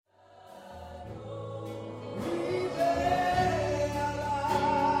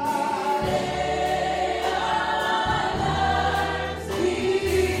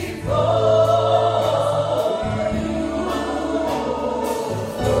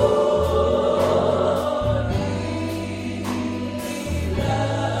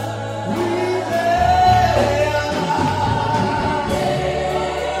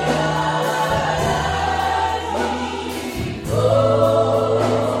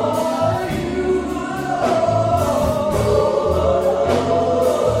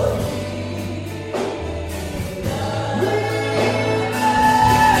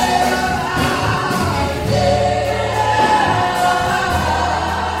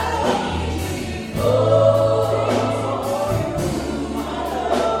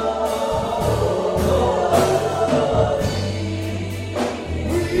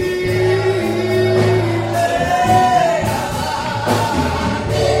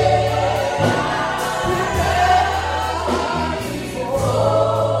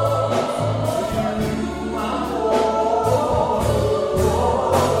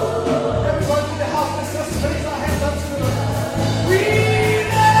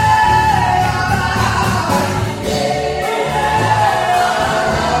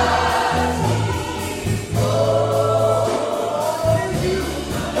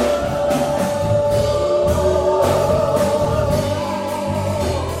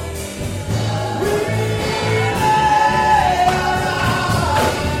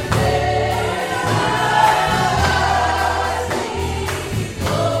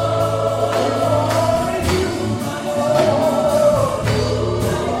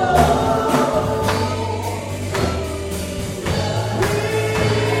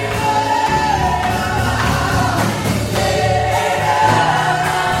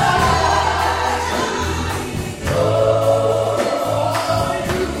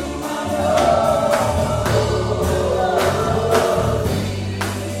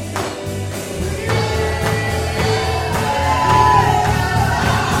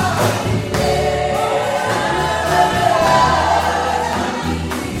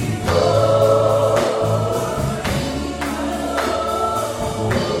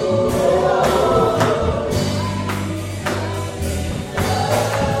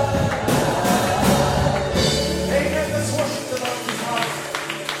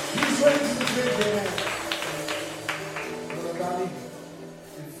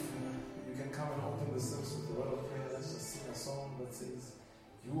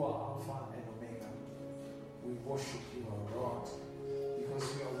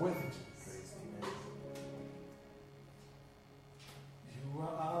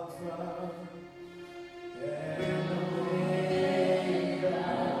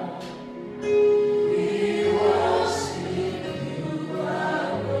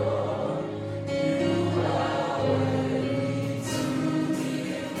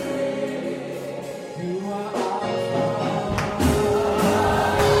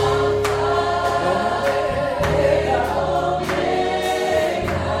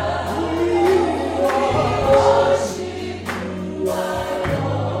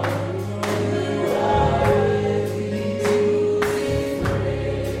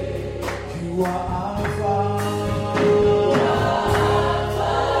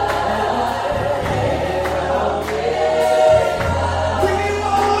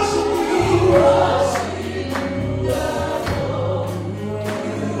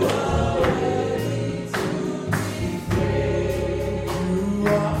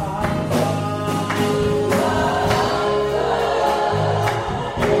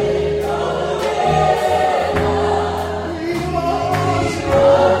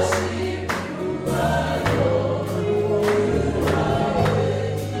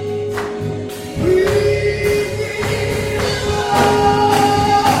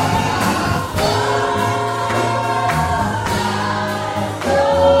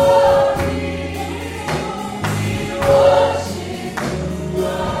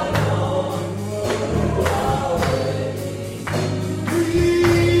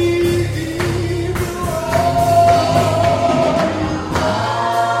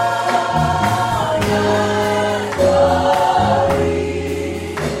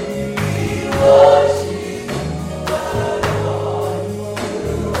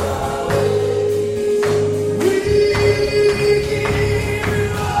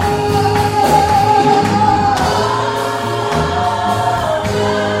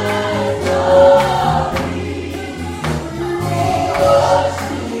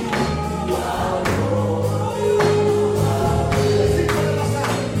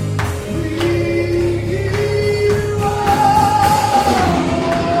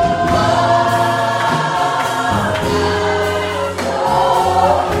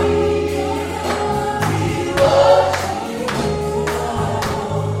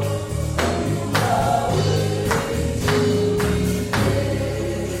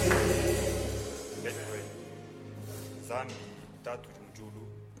julu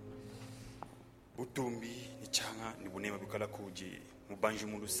butumbi ni changa ni bunema bikala kuji mubanji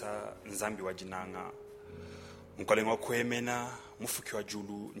mulusa nzambi wa jinanga mukalenga kwemena mufuki wa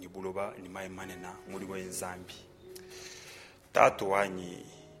julu ni buloba ni maimanena muri wa nzambi tato wanyi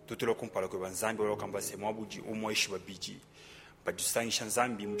tutelo kumpala kwa nzambi wala kamba se mwabuji umwaishi babiji badusangisha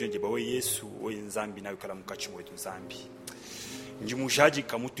nzambi mujonje bawe Yesu we nzambi nawe kala mukachi wetu nzambi njimujaji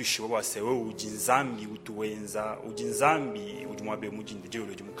kamutushi wabase we ujinzambi utuwenza ujinzambi ujumwabe mujinde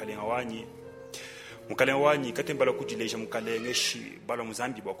jelo jumukalenga wanyi katembala kujileja mukalengeshi bala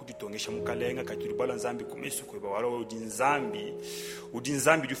muzambi bwa kujitongesha mukalenga katuri bala nzambi kumesu kweba wala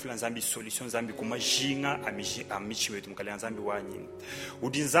udinzambi dufila nzambi solution nzambi kumajinga amichi wetu mukalenga nzambi wanyi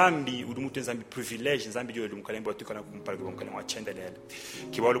udinzambi udumutu nzambi privilege nzambi jelo mukalenga watukana kumpala kwa mukalenga wachendelele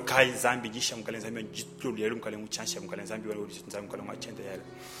kiwalu kai nzambi jisha mukalenga nzambi jitlo yelo mukalenga uchansha mukalenga nzambi wala nzambi mukalenga wachendelele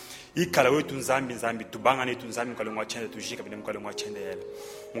ikala wetu nzambi tubanga netu nzambi mukalenga wachende tujika bine mukalenga wachendelele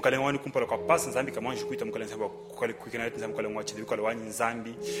mukalenga wani kumpala kwa pasa nzambi kamanji kuita mukalenga nzambi kwa kwikana netu nzambi mukalenga wachende bikala wani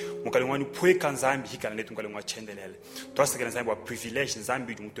nzambi mukalenga wani pweka nzambi hikala netu mukalenga wachendelele twasakana nzambi wa privilege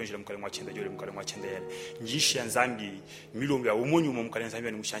nzambi dumutonjela mukalenga wachende jole mukalenga wachendelele njishi ya nzambi milombe ya umonyu mu mukalenga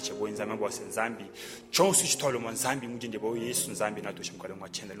nzambi ni mushanche boy nzambi wa nzambi chonsu chitolo mu nzambi mujinde bo Yesu nzambi natosha mukalenga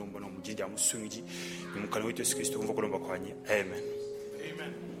wachende lombo no mujinde amusungi ni mukalenga wetu Yesu Kristo umva kolomba kwanye amen.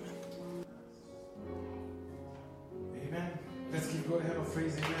 Let's give God a hand of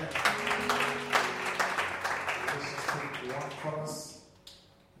praise. Amen. Let's just take one chorus,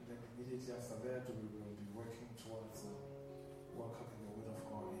 and then immediately after that, we will be working towards welcoming the word of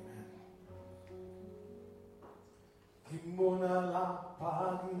God. Amen. Kimbona la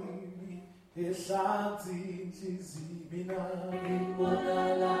pagini esati chizibina. Kimbona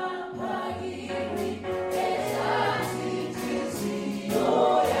la pagini esati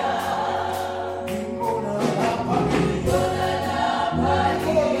chizibina.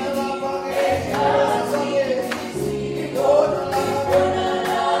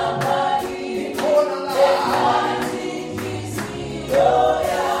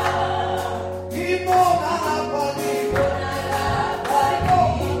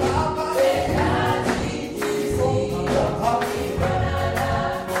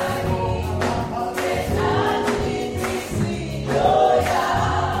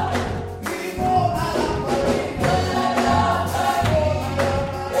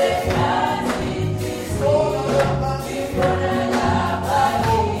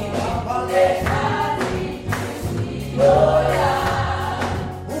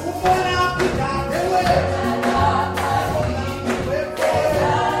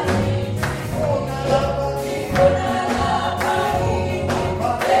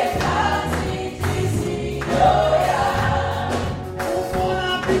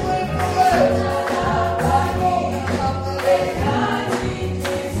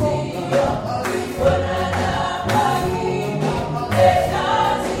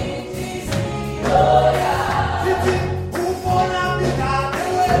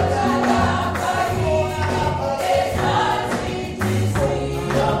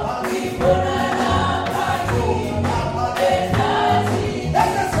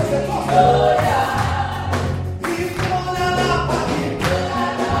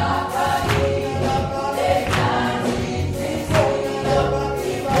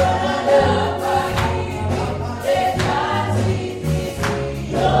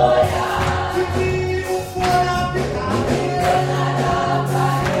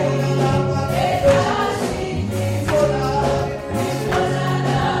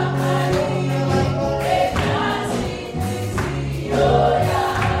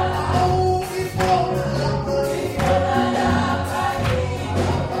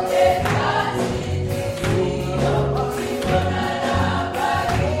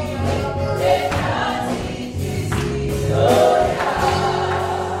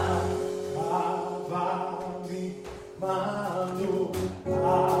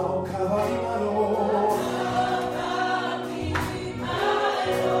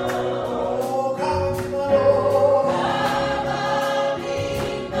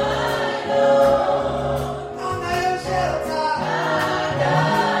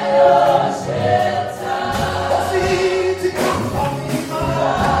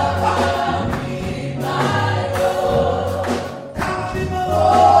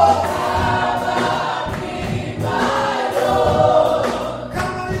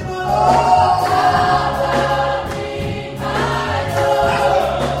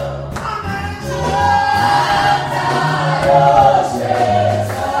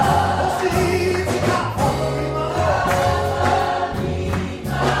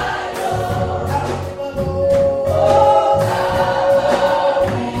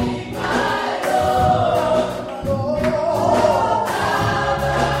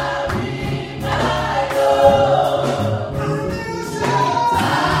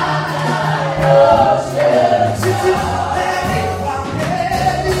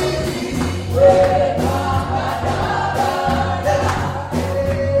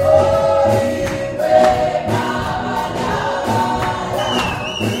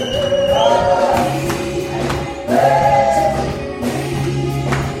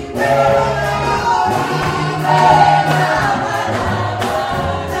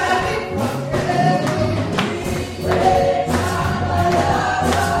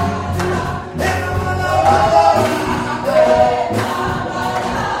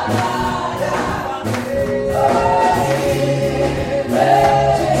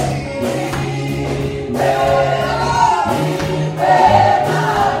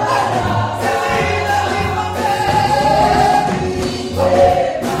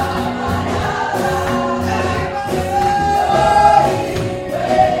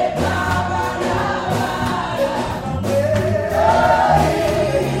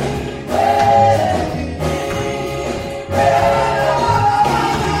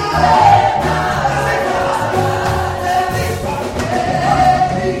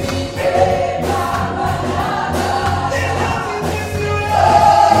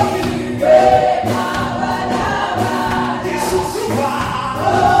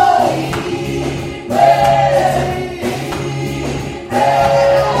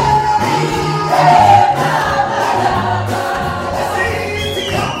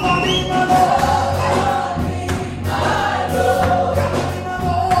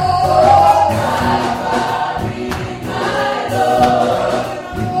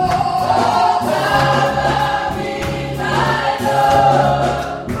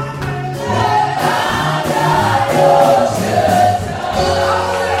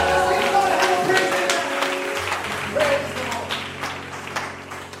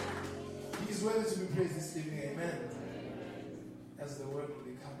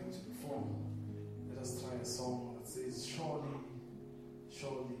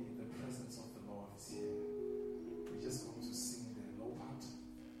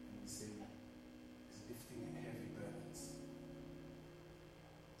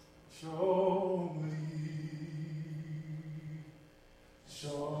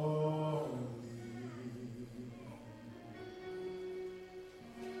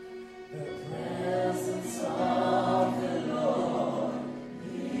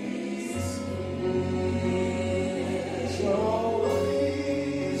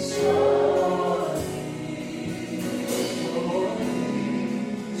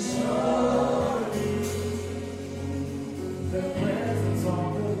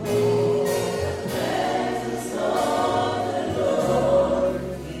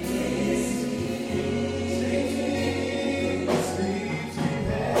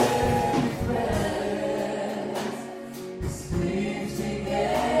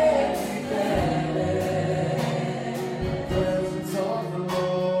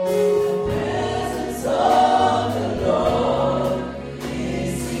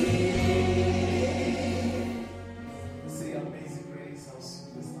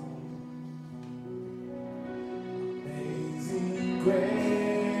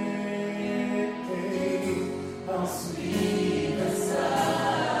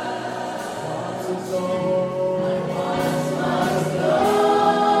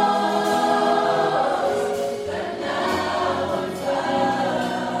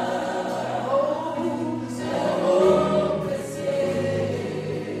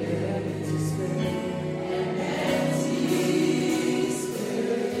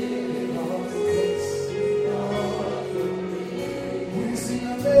 We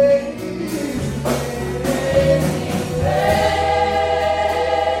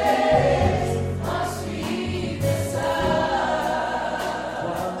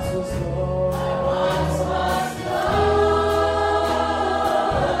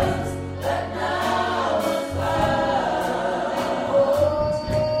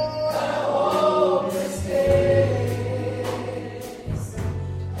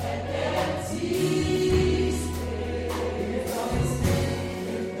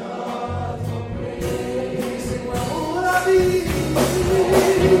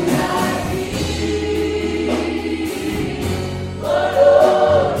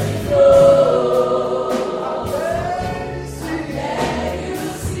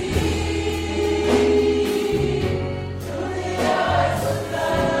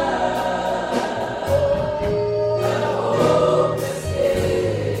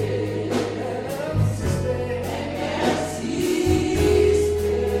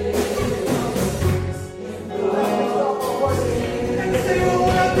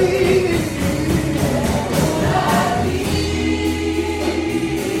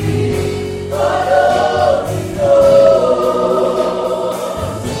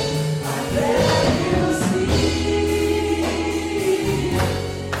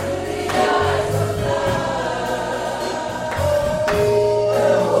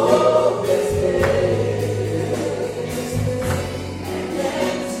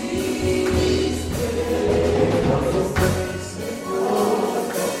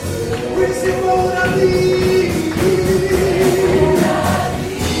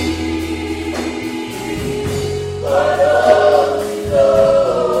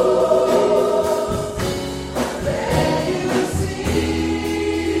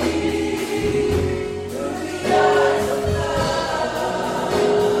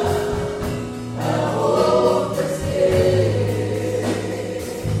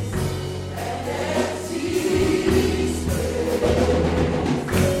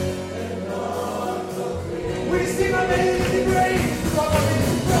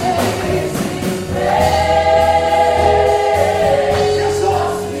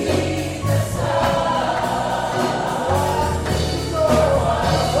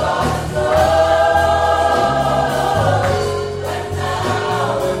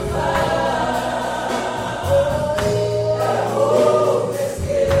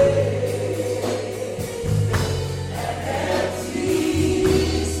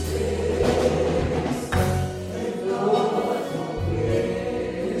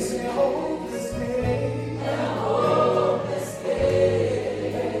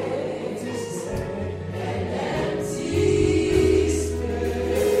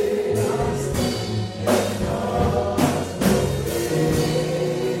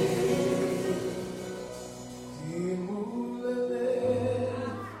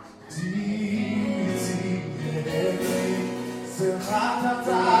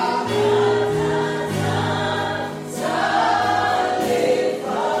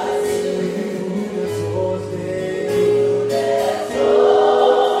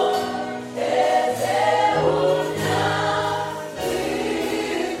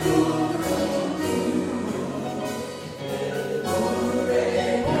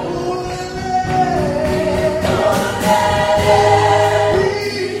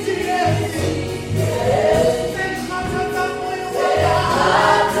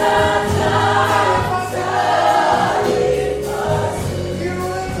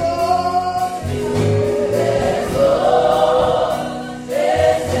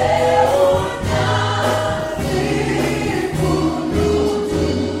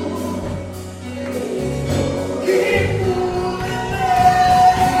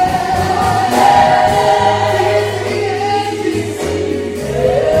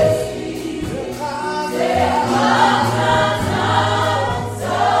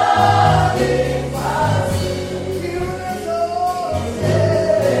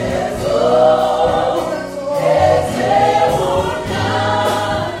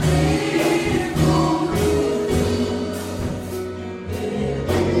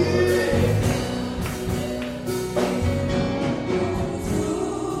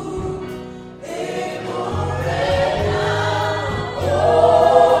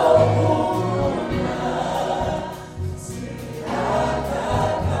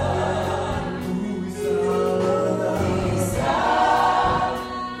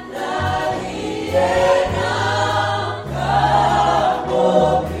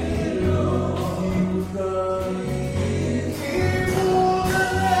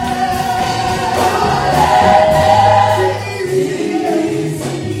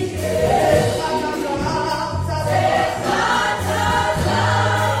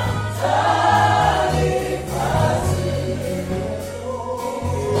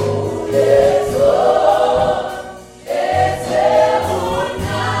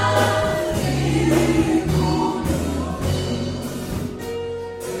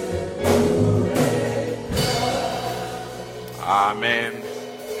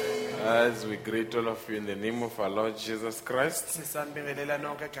greet all of you in the name of our Lord Jesus Christ. Sisanibingelela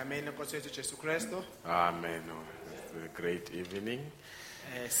nonke egameni lenkosi yethu Jesu Kristu. Amen. It's a great evening.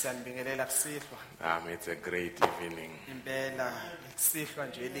 Sisanibingelela kusihlwa. It's a great evening. Impela kusihlwa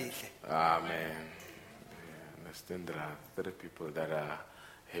nje elihle. Amen. I understand there are 3 people that are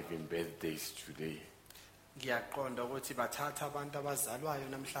having birthdays today. Ngiyaqonda ukuthi bathatha abantu abazalwayo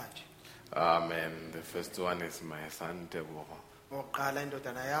namhlanje. Amen. The first one is my son Teboho, Oqala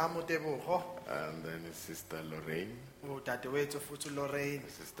indodana yami uTebogo, and then Sister Lorraine, udadewethu futhi uLorraine,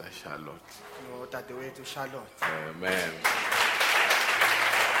 Sister Charlotte. nodadewethu uCharlotte. Amen.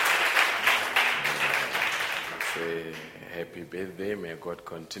 Say happy birthday. May God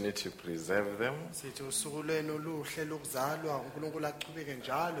continue to preserve them. Sithi usuku lwenu oluhle lokuzalwa uNkulunkulu aqhubeke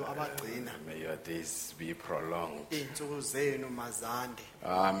njalo abagcina. May your days be prolonged. Izinsuku zenu mazande.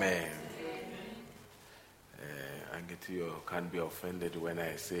 Amen. You can't be offended when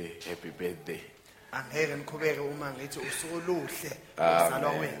I say happy birthday. Angeke nikhubeke uma ngithi usuku oluhle lokuzalwa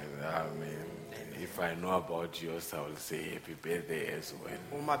Amen. wenu. Amen. If I know about yours, I will say happy birthday as well.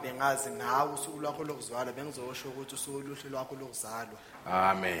 Uma bengazi ngawe usuku lwakho lokuzalwa bengizosho ukuthi usuku oluhle lwakho lokuzalwa.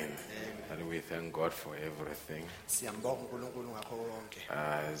 Amen. And we thank God for everything. Siyambonga uNkulunkulu ngakho konke.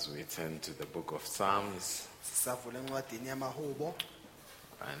 As we turn to the book of Psalms, Sisavula encwadini yamahubo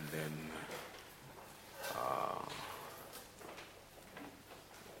and then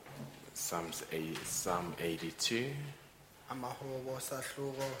Psalm 82, amahubo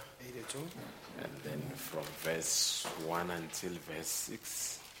sahluko 82 and then from verse 1 until verse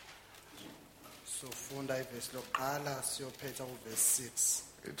 6. sofunda ivesi lokuqala siyophetha kuverse 6.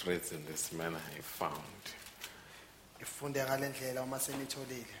 It reads in this manner I found. Ifunde ngalendlela uma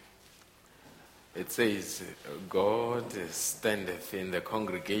senitholile. It says, God standeth in the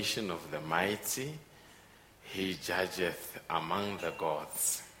congregation of the mighty, he judgeth among the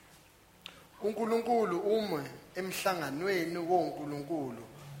gods. uNkulunkulu ume emhlanganweni woNkulunkulu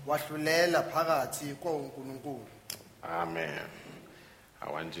wahlulela phakathi koNkulunkulu. Amen.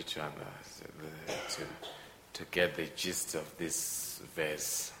 I want you to understand, to get the gist of this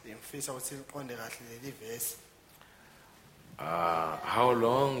verse. Ngifisa ukuthi liqonde kahle leli vesi. How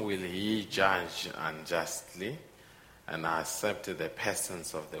long will he judge unjustly and accept the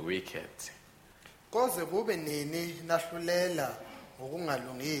persons of the wicked? Koze kube nini nahlulela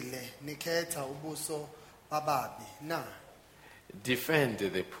ngokungalungile nikhetha ubuso bababi na? Defend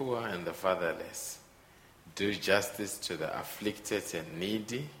the poor and the fatherless. Do justice to the afflicted and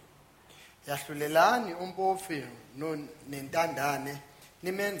needy. Yahlulelani umpofu nentandane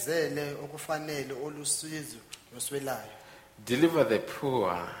nimenzele okufanele olusizo noswelayo. Deliver the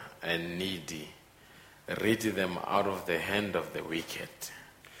poor and needy. Rid them out of the hand of the wicked.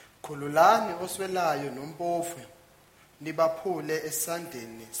 Khululani oswelayo nompofu nibaphule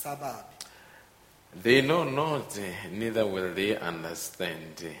esandleni sababi. They know not, neither will they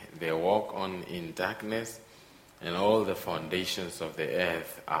understand. They walk on in darkness, and all the foundations of the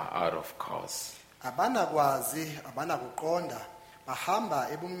earth are out of course. Abanakwazi abanakuqonda bahamba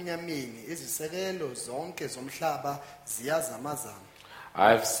ebumnyameni izisekelo zonke zomhlaba ziyazamazama.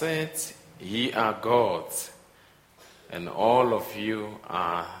 I've said, ye are gods, and all of you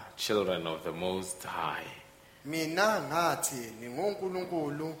are children of the Most High. Mina ngathi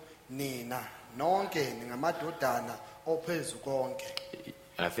ningonkulunkulu nina nonke ningamadodana ophezu konke.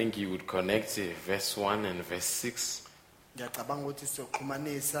 I think you would connect verse 1 and verse 6, Ngiyacabanga ukuthi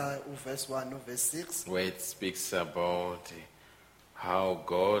siyoxhumanisa uverse 1 noverse 6 where it speaks about how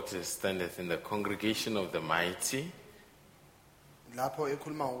God standeth in the congregation of the mighty. lapho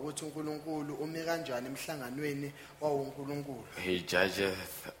ekhuluma ngokuthi uNkulunkulu umi kanjani emhlanganweni wawonkulunkulu. He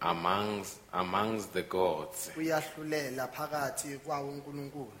judgeth amongst the gods. Uyahlulela phakathi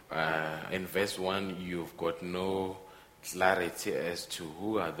kwawonkulunkulu. In verse 1, you've got no clarity as to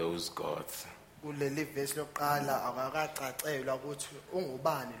who are those gods. Kuleli verse lokuqala akakacacelwa ukuthi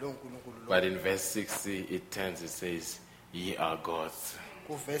ungubani lo nkulunkulu lo. But in verse 6, it turns, it says, ye are gods.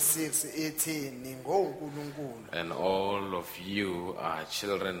 Kuverse 6 ithi ningonkulunkulu And all of you are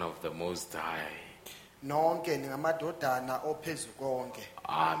children of the Most High. nonke ningamadodana ophezu konke.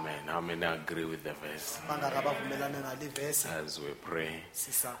 Amen. How many agree with the verse? Bangaka bavumelana ngali verse As we pray,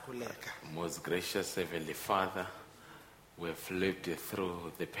 sisakhuleka. most gracious Heavenly Father, we've flipped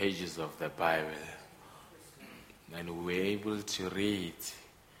through the pages of the Bible, and we're able to read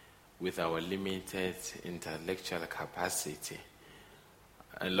with our limited intellectual capacity.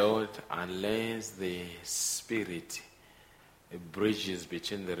 And Lord, unless the Spirit bridges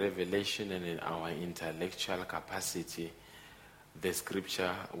between the revelation and in our intellectual capacity, the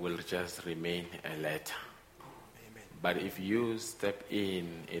scripture will just remain a letter. Amen. But if you step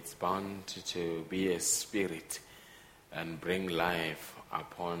in, it's bound to be a spirit and bring life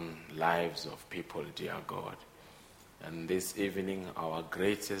upon lives of people, dear God. And this evening, our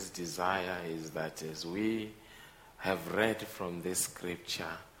greatest desire is that as we have read from this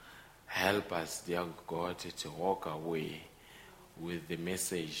scripture, help us, dear God, to walk away with the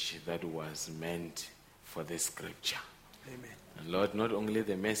message that was meant for this scripture. Amen. And Lord, not only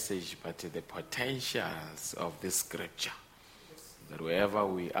the message, but the potentials of this scripture. That wherever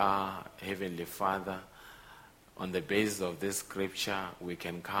we are, Heavenly Father, on the basis of this scripture, we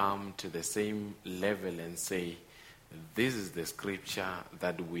can come to the same level and say, this is the scripture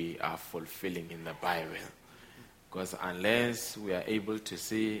that we are fulfilling in the Bible. Because unless we are able to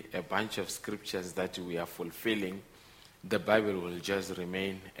see a bunch of scriptures that we are fulfilling, the Bible will just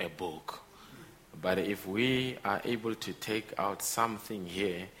remain a book. But if we are able to take out something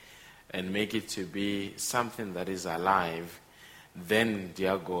here and make it to be something that is alive, then,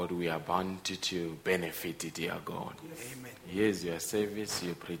 dear God, we are bound to benefit, dear God. Amen. Here's your service.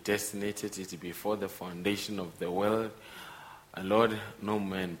 You predestinated it before the foundation of the world. And Lord, no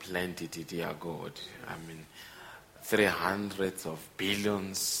man planned it, dear God. 300 of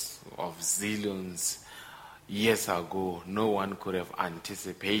billions of zillions years ago, no one could have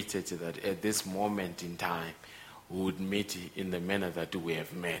anticipated that at this moment in time we would meet in the manner that we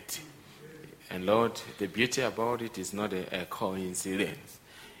have met. And Lord, the beauty about it is not a coincidence.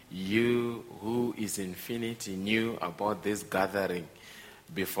 You, who is infinity, knew about this gathering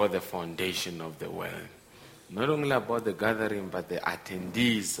before the foundation of the world. Not only about the gathering, but the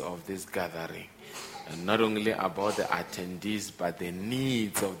attendees of this gathering. And not only about the attendees, but the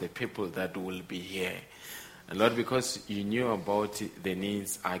needs of the people that will be here. And Lord, because you knew about the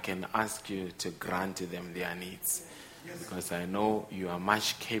needs, I can ask you to grant them their needs. Because I know you are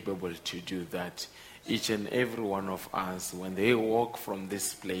much capable to do that. Each and every one of us, when they walk from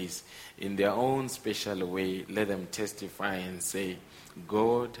this place in their own special way, let them testify and say,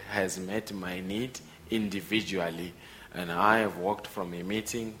 God has met my need individually, and I have walked from a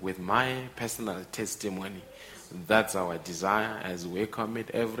meeting with my personal testimony. That's our desire as we commit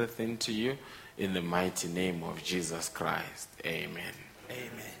everything to you in the mighty name of Jesus Christ. Amen.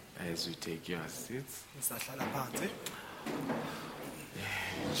 Amen. As we take your seats. Ngisahlala phansi.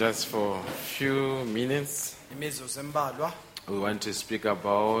 Just for a few minutes, Imizuzu embalwa we want to speak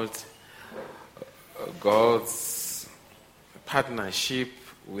about God's partnership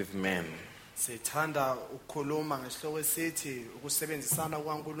with men. sithanda ukukhuluma ngesihloko esithi ukusebenzisana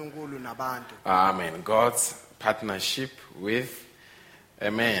kwaNkulunkulu nabantu. Amen. God's partnership with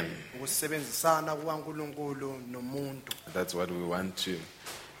a man. Ukusebenzisana kwaNkulunkulu nomuntu. That's what we want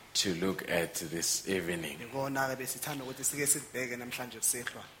to look at this evening. Ngikona ke besithanda ukuthi sike sibheke namhlanje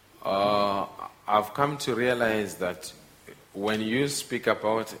kusihlwa. I've come to realize that when you speak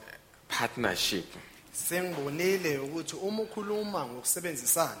about partnership, Sengibonile ukuthi uma ukhuluma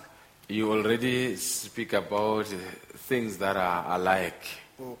ngokusebenzisana you already speak about things that are alike.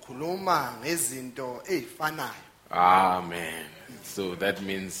 ukhuluma ngezinto ezifanayo. Amen. So that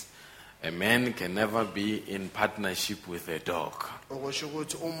means a man can never be in partnership with a dog Okusho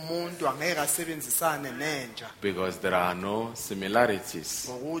ukuthi umuntu angeke asebenzisane nenja because there are no similarities.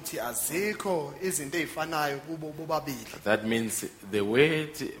 ngokuthi azikho izinto ezifanayo kubo bobabili. That means the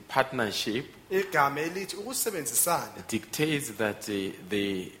word partnership Igama elithi ukusebenzisana dictates that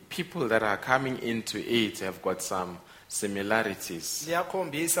the people that are coming into it have got some similarities.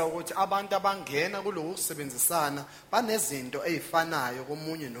 liyakhombisa ukuthi abantu abangena kuloku kusebenzisana banezinto ezifanayo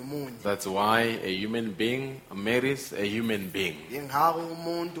komunye nomunye. That's why a human being marries a human being, Ingakho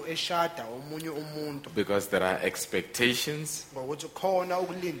umuntu eshada omunye umuntu because there are expectations ngokuthi khona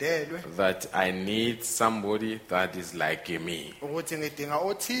ukulindelwe that I need somebody that is like me. ukuthi ngidinga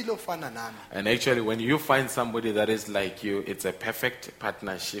othile ofana nami. And actually, when you find somebody that is like you, it's a perfect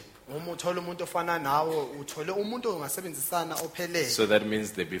partnership. Uma uthola umuntu ofana nawe uthole umuntu ongasebenzisana ophelele. So that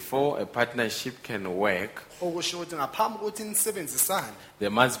means that before a partnership can work, Okusho ukuthi ngaphambi ukuthi nisebenzisane there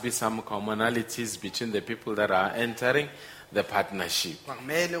must be some commonalities between the people that are entering the partnership.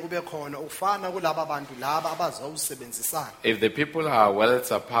 kumele kube khona ufana kulabo bantu laba abazowusebenzisana. If the people are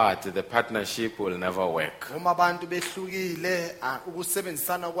worlds apart, the partnership will never work. Uma abantu behlukile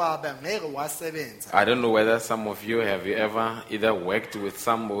ukusebenzisana kwabo ngeke wasebenza. I don't know whether some of you have ever either worked with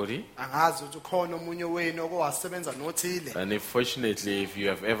somebody, Angazi ukuthi khona umunye wenu okwasebenza nothile and fortunately, if you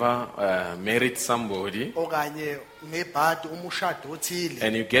have ever married somebody, okanye ngebhadi umushado othile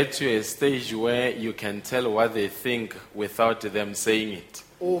and you get to a stage where you can tell what they think without them saying it.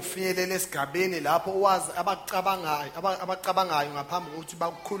 ufinyelele esigabeni lapho wazi abacabangayo ngaphambi kokuthi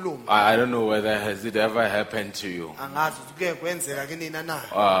bakukhulume. I don't know whether has it ever happened to you, Angazi ukuthi kuke kwenzeka kinina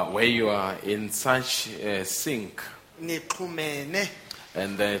na. where you are in such sync Nixhumene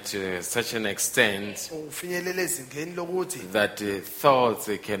and that to such an extent ufinyelele ezingeni lokuthi that thoughts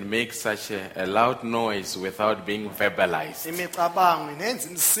can make such a loud noise without being verbalized. imicabango nenza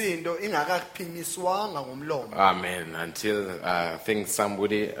imisindo ingakaphinyiswanga ngomlomo. Amen. Until I think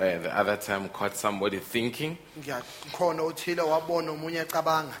somebody the other time caught somebody thinking Ngiyakhona uthile wabona umunye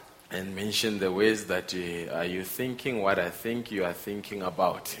ecabanga. and mentioned the ways that are you thinking what I think you are thinking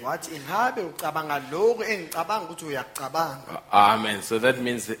about. Wathi ingabe ucabanga lokho engicabanga ukuthi uyakucabanga. Amen. So that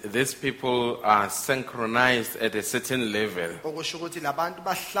means these people are synchronized at a certain level. Okusho ukuthi labantu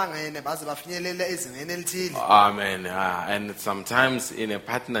bahlangene baze bafinyelele ezingeni elithile. Amen. And sometimes in a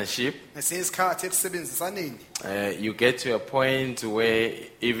partnership, Ngesinye isikhathi ekusebenzisaneni you get to a point where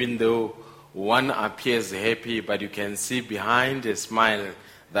even though one appears happy, but you can see behind a smile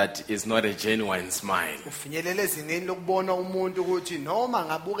that is not a genuine smile. ufinyelele ezingeni lokubona umuntu ukuthi noma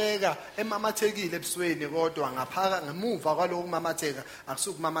ngabukeka emamathekile ebusweni kodwa ngaphaka ngemuva kwaloko kumamatheka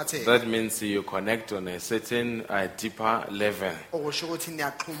akusukumamatheka. That means you connect on a certain deeper level. Okusho ukuthi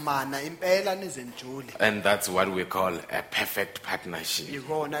niyaxhumana impela nize nijule. And that's what we call a perfect partnership.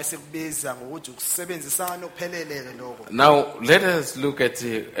 Yikona esikubiza ngokuthi ukusebenzisana okupheleleke lokho. Now, let us look at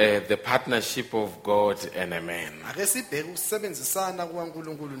the partnership of God and a man. Ake sibheke ukusebenzisana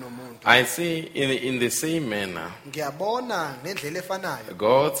kukaNkulunkulu nomuntu. I see in the same manner, Ngiyabona ngendlela efanayo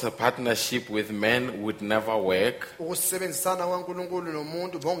God's partnership with men would never work ukusebenzisana kwaNkulunkulu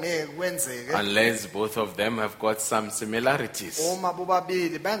nomuntu bongeke kwenzeke unless both of them have got some similarities. uma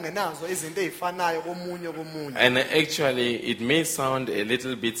bobabili bangenazo izinto ezifanayo komunye. And actually, it may sound a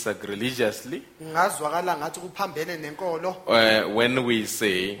little bit sacrilegiously Ngazwakala ngathi kuphambene nenkolo when we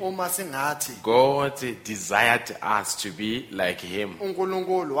say uma singathi God desired us to be like Him.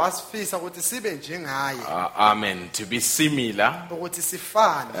 uNkulunkulu wasifisa ukuthi sibe njengaye, Amen. To be similar ukuthi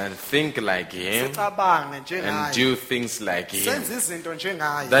sifane, and think like Him sicabange and njengaye, do things like Him. senze izinto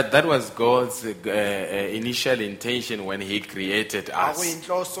njengaye. That was God's initial intention when He created us.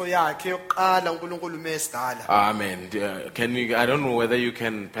 Akuyinhloso yakhe yokuqala uNkulunkulu mesidala. Amen. I don't know whether you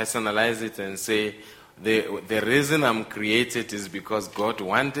can personalize it and say, the reason I'm created is because God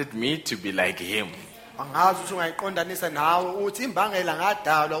wanted me to be like Him. Angazi ukuthi ungayiqondanisa nawe uthi imbangela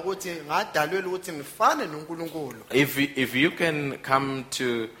ngadalwa ukuthi ngadalwela ukuthi ngifane noNkulunkulu. If you can come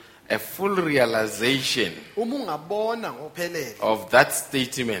to a full realization Uma ungabona ngophelele of that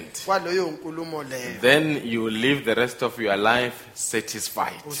statement, kwaloyo nkulumo leyo, then you live the rest of your life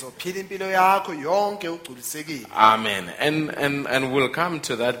satisfied. uzophila impilo yakho yonke ugculisekile. Amen. And we'll come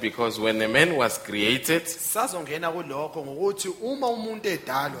to that because when a man was created, Sazongena kulokho ngokuthi uma umuntu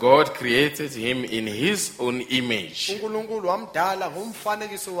edalwa God created him in His own image. uNkulunkulu wamdala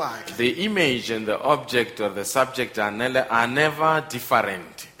ngomfanekiso wakhe. The image and the object or the subject are never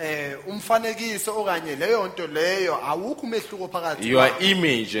different. Umfanekiso okanye leyo nto leyo awukho umehluko phakathi. Your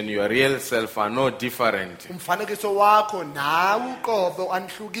image and your real self are not different. Umfanekiso wakho nawe uqobo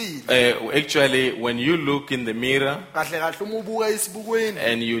anihlukile. Actually, when you look in the mirror Kahle kahle uma ubuka isibukweni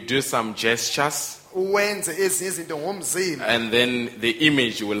and you do some gestures, uwenze ezinye izinto ngomzimba, and then the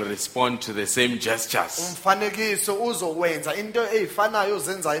image will respond to the same gestures. umfanekiso uzowenza into ezifanayo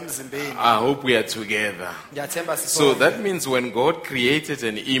uzenza emzimbeni. I hope we are together. Ngiyathemba So sisonke. that means when God created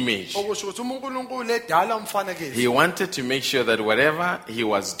an image, Okusho ukuthi uNkulunkulu edala umfanekiso He wanted to make sure that whatever He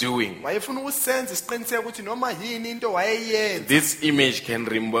was doing, wayefuna ukusenza isiqiniseko ukuthi noma yini into wayeyenza this image can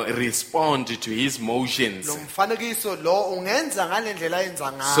respond to His motions. lo mfanekiso lo ungenza ngalendlela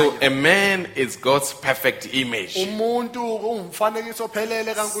ayenza So ngayo. a man is God's perfect image. Umuntu umfanekiso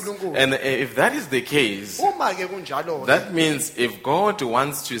ophelele kaNkulunkulu. And if that is the case, Uma ke kunjalo that means if God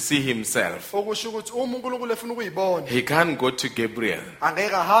wants to see Himself, okusho ukuthi uma uNkulunkulu efuna ukuyibona He can't go to Gabriel.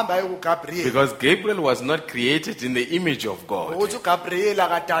 angeke ahambe aye kuGabriel. Because Gabriel was not created in the image of God. Ukuthi uGabriel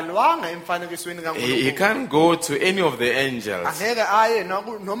akadalwanga emfanekisweni He kaNkulunkulu. can't go to any of the angels. Angeke aye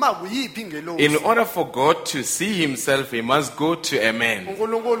noma kuyiphi In ingelosi. order for God to see Himself, He must go to a man.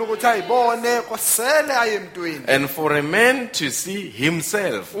 uNkulunkulu ukuthi ayibone kwasele aye emntwini. And for a man to see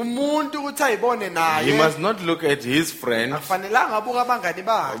himself, Umuntu ukuthi ayibone he naye must not look at his friend, akufanelanga abuka abangani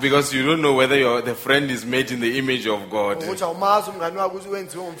bakhe. because you don't know whether the friend is made in the image of God. Ukuthi awumazi umngani wakho ukuthi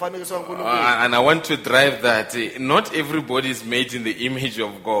wenziwe ngomfanekiso kaNkulunkulu. And I want to drive that not everybody is made in the image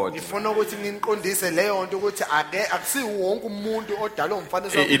of God. Ngifuna ukuthi nginiqondise leyo nto ukuthi akusiwo wonke umuntu odalwe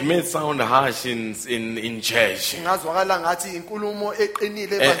ngomfanekiso It may sound harsh in church. ngazwakala ngathi inkulumo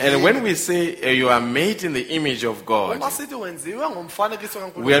eqinile And when ebandleni. we say you are made in the image of God, uma sithi wenziwe ngomfanekiso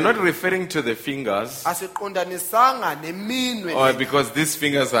we are not kaNkulunkulu referring to the fingers, asiqondanisanga neminwe or because these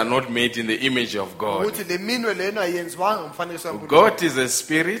fingers are not made in the image of God. ukuthi le minwe lena ayenziwanga ngomfanekiso kaNkulunkulu. God is a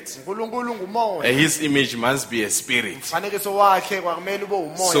spirit, uNkulunkulu ngumoya, and his image must be a spirit. umfanekiso wakhe kwakumele ube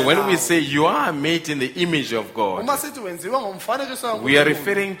umoya. So when we nawo. say you are made in the image of God, uma sithi wenziwe ngomfanekiso we are kaNkulunkulu,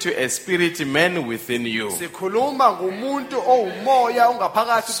 referring to a spirit man within you. sikhuluma ngumuntu owumoya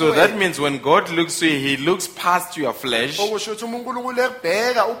ongaphakathi So that means when God looks to you, he looks past your flesh okusho ukuthi uNkulunkulu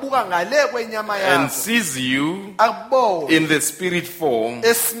ekubheka ubuka ngale kwenyama and yakho sees you akubona in the spirit form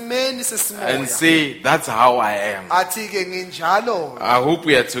esimeni and sesimoya say, that's how I am. athi ke nginjalo. I hope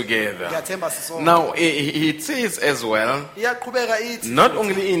we are together. Ngiyathemba sisonke. Now, it says as well, iyaqhubeka ithi not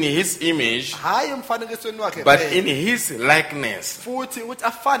only in his image, hayi umfanekisweni wakhe but kuphela, in his likeness. futhi ukuthi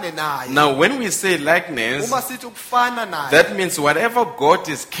afane naye. Now, when we say likeness, uma sithi ukufana naye that means whatever God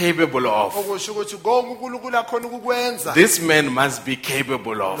is capable of, okusho ukuthi konke uNkulunkulu akhona ukukwenza this man must be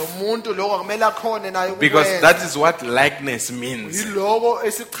capable lo of. muntu lokho akumele akhone naye Because ukukwenza. that is what likeness means. yiloko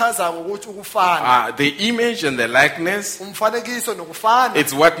esichaza ukuthi ukufana, The image and the likeness, umfanekiso nokufana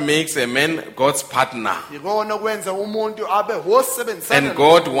it's what makes a man God's partner. ikona okwenza umuntu abe wosebenzisana And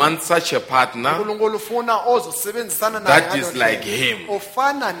God wants such a partner uNkulunkulu ufuna ozosebenzisana naye that is ngalo like ndlela. him.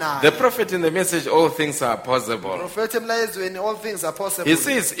 ofana naye. The prophet in the message, all things are possible. Prophet emlayezweni all things are possible. He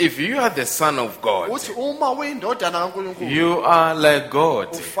says, if you are the son of God, uthi uma uyindodana kaNkulunkulu you are like God.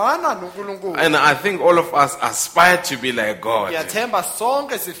 ufana noNkulunkulu. And I think all of us aspire to be like God. Ngiyathemba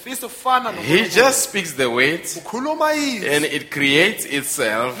sonke sifisa ukufana He noNkulunkulu. just speaks the words ukhuluma izwi and it creates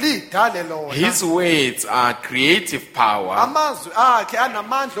itself. lidale lona. His words are creative power. amazwi akhe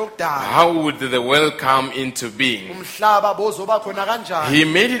anamandla okudala. How would the world come into being? umhlaba bozoba khona kanjani? He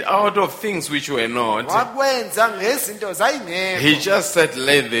made it out of things which were not. wakwenza ngezinto zayingekho. He just said,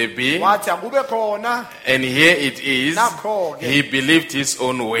 let there be. wathi akube khona, And here it is. Nakho-ke. He believed his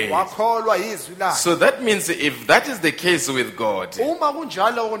own way. wakholwa izwi lakhe. So that means if that is the case with God, uma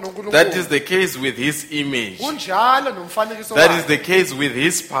kunjalo noNkulunkulu, that is the case with his image, kunjalo nomfanekiso that is wakhe. the case with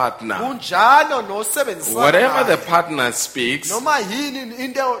his partner. kunjalo nosebenzisana Whatever the naye. partner speaks, noma yini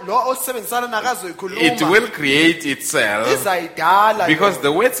into lo osebenzisana nakazoyikhuluma it will create itself izayidala because yona.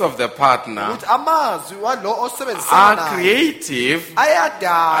 the words of the partner ukuthi amazwi walo osebenzisana are naye creative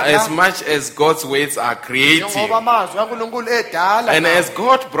ayadala as much as God's words are creative. njengoba amazwi kaNkulunkulu edala And naye. as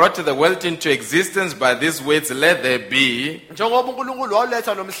God brought the world into existence by these words, let there be, njengoba uNkulunkulu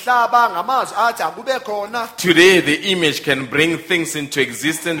waletha nomhlaba ngamazwi athi akube khona. today the image can bring things into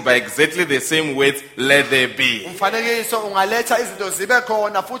existence by exactly the same words, let there be. umfanekiso ungaletha izinto zibe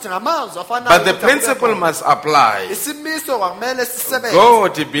khona futhi ngamazwi afanayo But the ukuthi akube principle khona. must apply. isimiso kwakumele sisebenze.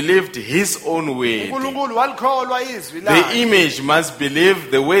 God believed his own word. uNkulunkulu walikholwa izwi The lakhe. image must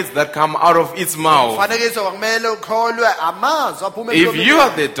believe the words that come out of its mouth. umfanekiso kwakumele ukholwe amazwi aphuma If emlomeni you are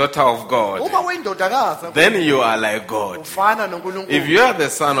wakhe. the daughter of God, uma uyindodakazi then you are like God. ufana If noNkulunkulu. you are the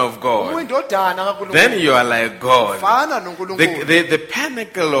son of uma God, uyindodana kaNkulunkulu then you are like God. ufana noNkulunkulu. The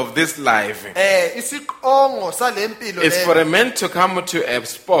pinnacle of this life isiqongo salempilo is for a man to come to a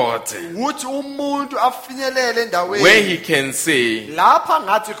spot ukuthi umuntu afinyelele endaweni where he can say, lapha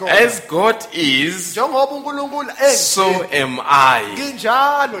ngathi khona as God is, njengoba uNkulunkulu so enje am I.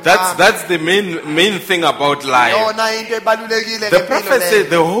 nginjalo nami. That's the main thing about life. yona into ebalulekile The ngempilo prophet le. said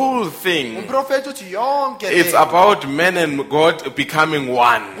the whole thing, umprofeti uthi yonke it's le about man and God becoming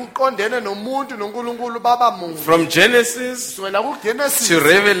one. kuqondene nomuntu noNkulunkulu baba munye. From Genesis kusukela kuGenesis to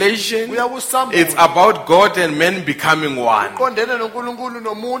Revelation, kuya kuSamuel it's about God and man becoming one. kuqondene noNkulunkulu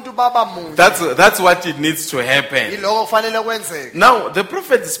nomuntu baba munye. That's what it needs to happen. yiloko kufanele kwenzeke. Now, the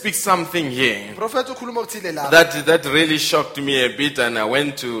prophet speaks something here umprofeti ukhuluma okuthile la that really shocked me a bit, and I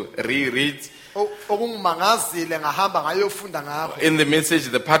went to reread okungimangazile ngahamba ngayofunda ngakho in the message,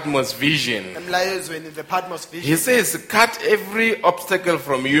 the Patmos vision. emlayezweni the Patmos He vision. says, cut every obstacle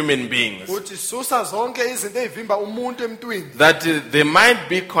from human beings, uthi susa zonke izinto ezivimba umuntu emntwini that they might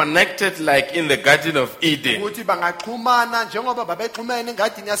be connected like in the Garden of Eden. ukuthi bangaxhumana njengoba babexhumene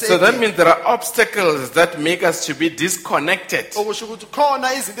engadini So that yase means there are obstacles that make us to be disconnected okusho ukuthi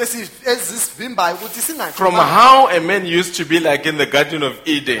khona izinto ezisivimbayo ukuthi from singaxhumani how a man used to be like in the Garden of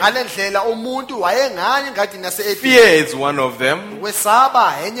Eden. ngalendlela umuntu wayengani engadini yase Fear is one of them.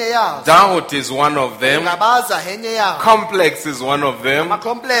 wesaba enye yazo Doubt is one of them. ngabaza enye yazo Complex is one of them. ama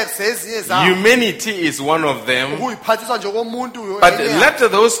complex ezinye zawo Humanity is one of them. ukuyiphathisa nje komuntu But enye yazo.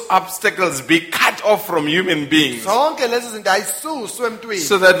 let those obstacles be cut off from human beings zonke lezi zinto ayisuswe emntwini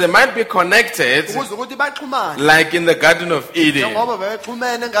so that they might be connected ukuze ukuthi baxhumane like in the Garden of Eden. njengoba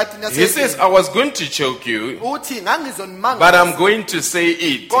babexhumene engadini He says, yase I was going to choke you, uthi but I'm ngangizonimangala going to say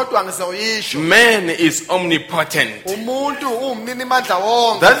it. kodwa ngizoyisho kusho Man is omnipotent. umuntu umnini mandla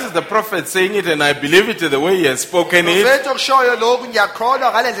wonke. That is the prophet saying it, and I believe it the way he has spoken it. Uvethu okushoyo lokhu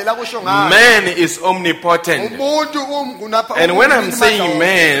ngiyakholwa ngale ndlela kusho ngayo. Man is omnipotent. Umuntu ungunapha. And when I'm saying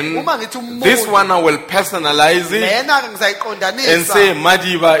man, uma ngithi umuntu, this one I will personalize it lena and ngizayiqondanisa. say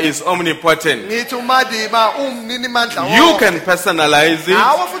Madiba is omnipotent. Ngithi uMadiba umnini mandla wonke. You can personalize it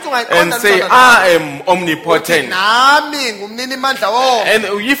Nawe futhi and ungayiqondanisa. say I am omnipotent. Nami ngumnini mandla wonke. And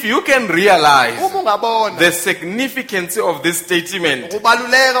if you can realize Uma ungabona the significance of this statement,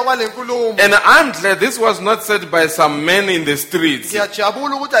 ukubaluleka kwale nkulumo. and I'm glad this was not said by some men in the streets.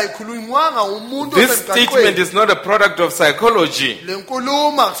 Ngiyajabula ukuthi ayikhulunywanga umuntu This statement is not a product of psychology. le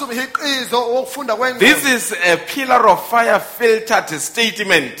nkulumo akusuba ihiqizo wokufunda This kwengqondo. is a pillar of fire filtered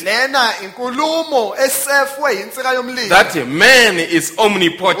statement Lena inkulumo esefwe insika yomlilo. that man is Ukuthi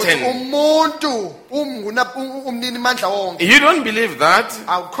omnipotent. umuntu umnini mandla wonke. You don't believe that,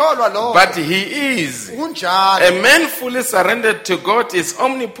 Awukholwa lo. but he is. Kunjalo. A man fully surrendered to God is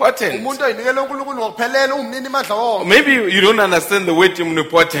omnipotent. Umuntu oyinikele uNkulunkulu ngokuphelele umnini mandla wonke. Maybe you don't understand the word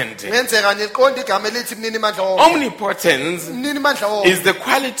omnipotent. Ngenzeka niqonde igama elithi mnini mandla wonke. Omnipotence Umnini mandla wonke. is the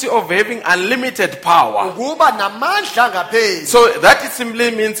quality of having unlimited power. Ukuba namandla ngaphezulu. So that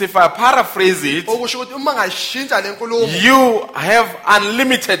simply means, if I paraphrase it, Okusho ukuthi uma ngayishintsha le nkulumo you have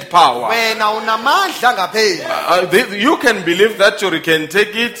unlimited power. wena unamandla ngaphezulu. You can believe that or you can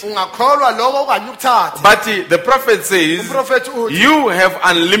take it, Ungakholwa lokho okanye ukuthatha. but the prophet says Umprofeti uthi you have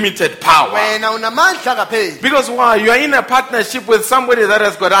unlimited power. wena unamandla ngaphezulu. Because why? You are in a partnership with somebody that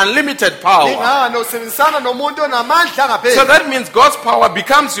has got unlimited power. Ingani usebenzisana nomuntu onamandla So ngaphezulu. that means God's power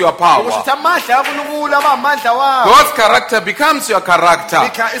becomes your power. Ukuthi amandla kaNkulunkulu aba amandla wakho. God's character becomes your character.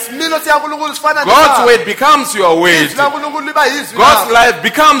 Isimilo sikaNkulunkulu sifana God's word becomes your word. Izwi laNkulunkulu liba yizwi God's lakho. life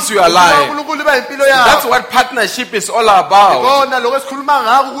becomes your Izwi life. laNkulunkulu liba impilo That's yakho. what partnership is all about. Kona lokho esikhuluma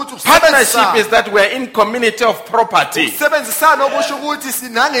ngakho ukuthi Partnership is usebenzisana. that we are in community of property. Sebenzisana okusho ukuthi Whatever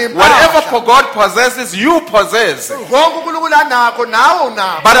sinangempahla. God possesses, you possess. Konke uNkulunkulu anakho nawe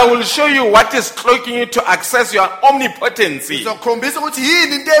unakho. But I will show you what is cloaking you to access your omnipotency. Ngizokhombisa ukuthi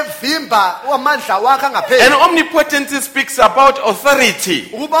yini into evimba amandla wakho And angaphezulu. omnipotency speaks about authority.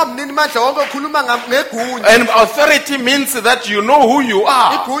 Ukuba umnini mandla wonke ukhuluma ngegunya. And authority means that you know who you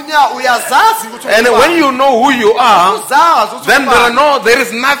are. Igunya uyazazi ukuthi And when you know who you are, uzazi ukuthi then there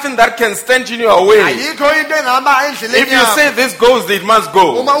is nothing that can stand in your way. ayikho into engama endleleni If you say this goes, it must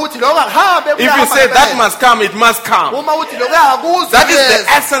go. uma uthi lokho akuhambe If you say that must come, it must come. uma uthi lokho akuze That is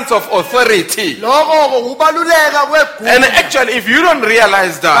the essence of authority. lokho ukubaluleka And kwegunya. actually, if you don't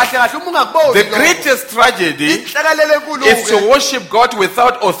realize that, Kahle kahle uma ungakuboni the lokho, greatest tragedy inhlekelele enkulu is to worship God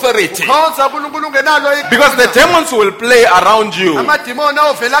without authority. khonza uNkulunkulu ungenalo igunya. Because the demons will play around you. amadimoni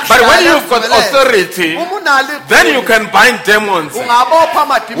awuvela But when you've got authority, uma unalo then you can bind demons. ungabopha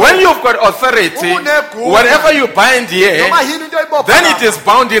amadimoni. When you've got authority, whatever you bind here, noma yini into oyibopha then lapha, it is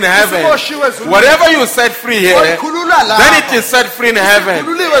bound in heaven. Whatever you set free here, oyikhulula lapha, then it is set free in heaven.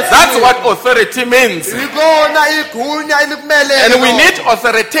 That's what authority means. ikona igunya elikumele. And we need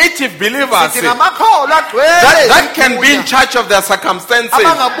authoritative believers Sidinga amakholwa agcwele that can be in igunya, charge of their circumstances.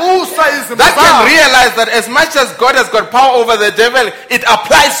 abangabusa izimo That can zabo. realize that as much as God has got power over the devil, it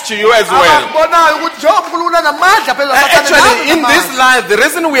applies to you as well. Abakubonayo ukuthi njengoba uNkulunkulu unamandla phezu kwaSathane, Actually, nawe in this unamandla. life, the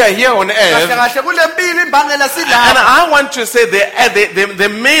reason we are here on Kahle earth, kahle kule mpilo imbangela and silapha. I want to say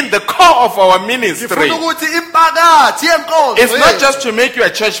the core of our ministry, Ngifuna ukuthi impakathi yenkonzo it's not yethu just to make you a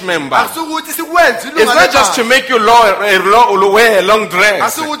church member. akusukuthi sikwenze It's ilunga not just to lebandla. make you wear a long dress.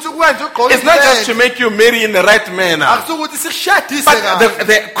 Akusukuthi ukwenze ugqoke It's not just to ibhulukwe. make you marry in the right manner. Akusukuthi sikushadise But kahle.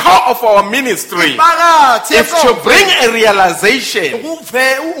 the core of our ministry Impakathi is to bring a realization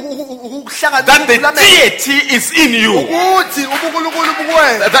that the ukuhlanganisa deity is in you. ukuthi ubuNkulunkulu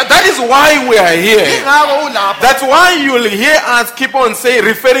bukwenza. That is why we are here. Ingakho ulapha. That's why you will hear us keep on saying,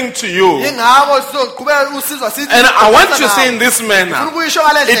 referring to you. Ingakho sizoqhubeka usizwa sithi. And I want to say in this Ngifuna manner, ukuyisho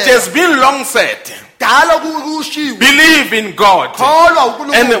ngale it ndlela. has been long said, Dala kushiwo. believe in God. Kholwa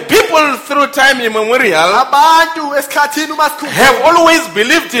uNkulunkulu. And people through time immemorial Abantu esikhathini uma have sikhuluma always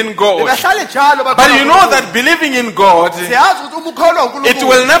believed in God. bahlale njalo bakholwa But you know uNkulunkulu. that believing in God, Siyazi ukuthi uma ukholwa it uNkulunkulu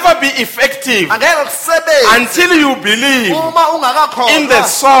will never be effective angeke kusebenze until you believe uma in the ungakakholwa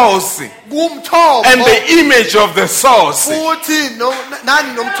source kumthombo and the image of the source. futhi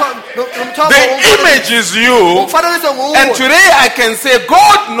nani nomthombo The image is you. umfanekiso nguwe. And today I can say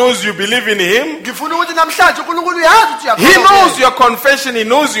God knows you believe in Him. Ngifuna ukuthi namhlanje uNkulunkulu uyazi ukuthi He uyakholwa knows kuyena. your confession. He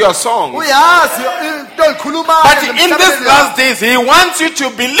knows your song. Uyazi into oyikhulumayo But in these last days, He wants you to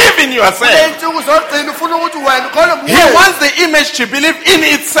believe in yourself. ley'nsuku zokugcina ufuna ukuthi wena ukholwe He buwena. wants the image to believe in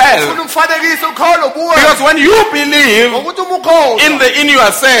itself. Ufuna umfanekiso ukholwe buwena. Because when you believe Ngokuthi uma ukholwa in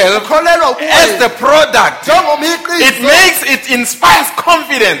yourself, ukholelwa uthelwa as ubuye the product, it njengomhiqizo makes, it inspires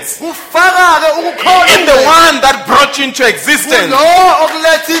confidence kufaka-ke ukukholwa in the one that brought you into existence. lo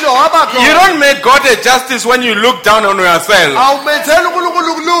okulethile wabakhona. You don't make God a justice when you look down on yourself. awumenzeli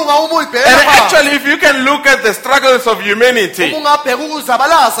unkulunkulu ukulunga uma uyibheka And phansi. actually, if you can look at the struggles of humanity, ungabheka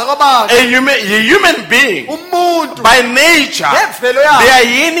ukuzabalaza kwabantu a human being, umuntu by nature, ngemvelo they yabo are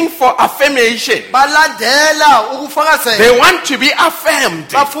yearning for affirmation. balandela ukufakazela They want to be affirmed.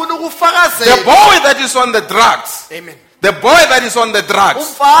 bafuna The ukufakazela. boy that is on the drugs, Amen. the boy that is on the drugs,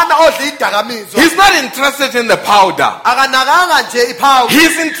 umfana odla idakamizwa he's not interested in the powder. akanakanga nje iphawu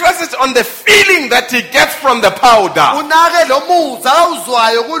He's interested on the feeling that he gets from the powder. unake lo muzwa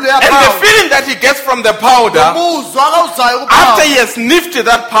akawuzwayo kuleya And the phawu feeling that he gets from the powder, muzwa akawuzwayo after kuphawu he has sniffed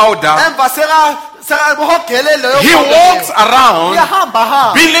that powder, emva sekabuhogele leyo he walks around uyahamba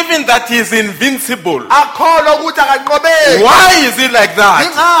hamba believing that he's invincible. akholwa ukuthi akanqobeki Why is it like that?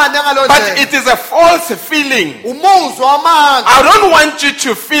 ingane ngalo But ndlela it is a false feeling. umuzwa wamanga I don't want you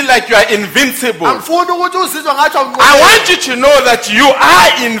to feel like you are invincible. angifuni ukuthi uzizwe ngathi I awunqobeki want you to know that you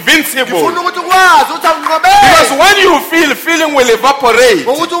are invincible. ngifuna ukuthi ukwazi ukuthi Because awunqobeki when you feel, feeling will evaporate.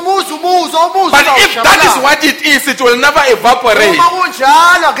 ngokuthi umuzwa But if that is what it is, it will never evaporate. uma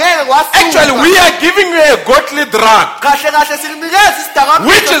kunjalo ngeke Actually, kwasuka we are giving you a godly drug, kahle kahle sikunikeza isidakamizwa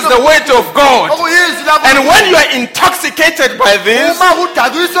which is the word of God. okuyizwi And when lakuNkulunkulu. you are intoxicated by this, uma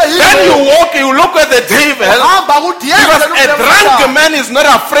kudakiswe then you look at the devil, hamba because a drunk man is not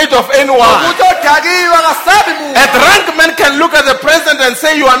afraid of anyone. umuntu odakiwe akasabi muntu A drunk man can look at the president and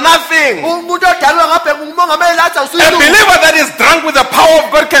say, you are nothing. umuntu odakiwe ngabheka umongameli athi A awusilu believer that is drunk with the power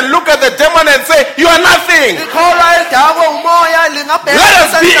of God can look at the demon and say, you are nothing. ikholwa elidakwe umoya lingabheka Let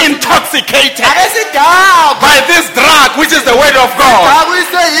us be intoxicated ake sidakwe by this drug, which is the word of God.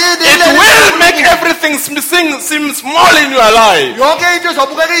 dakwiswe yini It leli will leli make everything seem small in your life. yonke into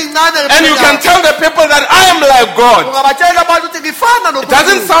izobukeka iyincane And you can tell the people that I am like God. ungabatshela abantu ukuthi ngifana It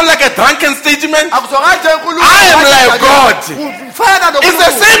doesn't sound like a drunken statement. akuzwakanje I am like God. ufana It's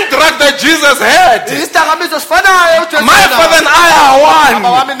the same drug that Jesus had. isidakamizwa sifanayo uJesu My Father and I are Baba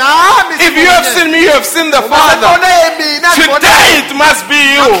one. wami nami If you have seen me, you have seen the Father. Today it must be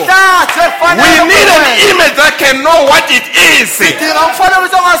you. We need an image that can know what it is. And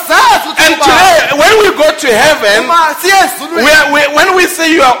today, when we go to heaven, when we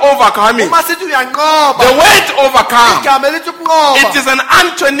say you are overcoming, the word overcome, it is an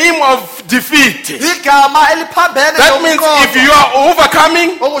antonym of defeat. That means if you are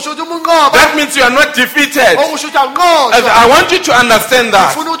overcoming, that means you are not defeated. And I want you to understand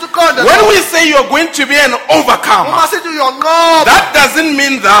that. When we say you are going to be an overcomer, that doesn't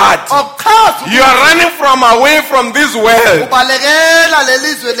mean that you are running from away from this world.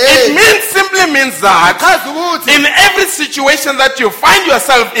 It simply means that in every situation that you find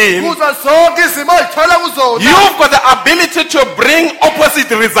yourself in, you've got the ability to bring opposite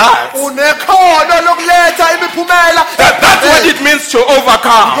results. That's what it means to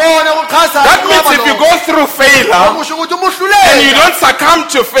overcome. That means if you go through failure and you don't succumb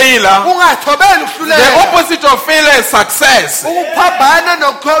to failure, the opposite of failure is success.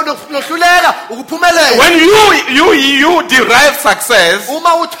 When you derive success,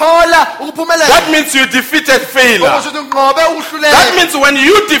 that means you defeated failure. That means when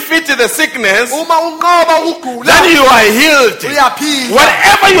you defeat the sickness, then you are healed.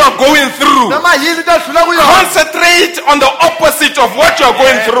 Whatever you are going through, concentrate on the opposite of what you are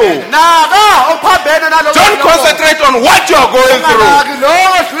going through. Don't concentrate on what you are going through.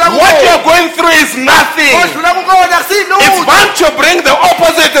 What you are going through is nothing. It's bound to bring the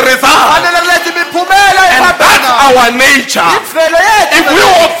opposite result. And that's our nature. If we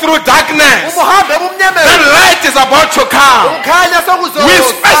walk through darkness, then light is about to come. We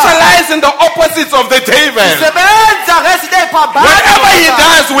specialize in the opposites of the devil. Whatever he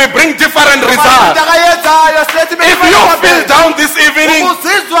does, we bring different results. If you feel down this evening,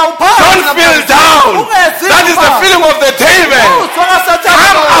 don't feel down. That is the feeling of the devil. Come up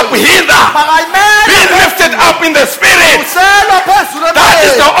hither. Be lifted up in the spirit. That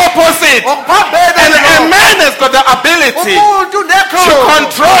is the opposite. And a man has got the ability to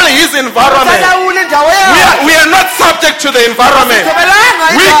control his environment. We are not subject to the environment.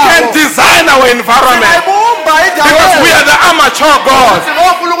 We can design our environment because we are the amateur gods.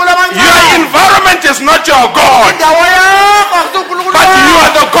 Your environment is not your God, but you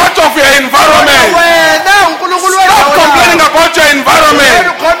are the God of your environment. Stop complaining about your environment.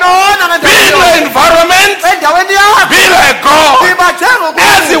 Be in your environment. Be like God.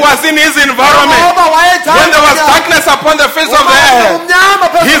 As he was in his environment, when there was darkness upon the face of the earth,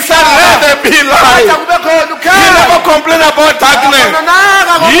 he said, let there be light. He never complained about darkness.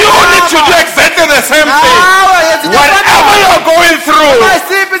 You need to do exactly the same thing. Whatever you're going through,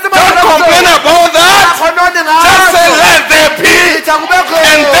 don't complain about that. Just say, let there be,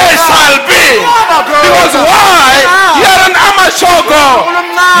 and there shall be. Because why? You are an amateur God.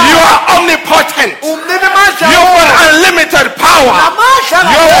 You are omnipotent. You've got unlimited power.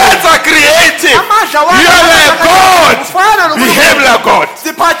 Your words are creative. You are like God. Behave like God.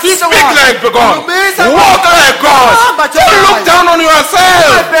 Speak like God. Walk like God. Don't look down on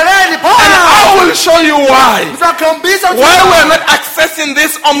yourself. And I will show you why. Why we're not accessing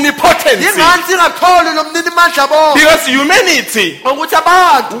this omnipotency. Because humanity,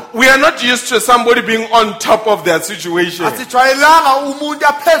 we are not used to somebody being on top of their situation.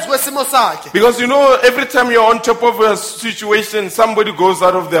 Because you know, every time you're on top of a situation, somebody goes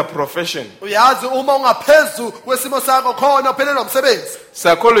out of their profession.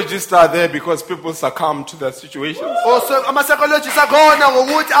 Psychologists are there because people succumb to their situations.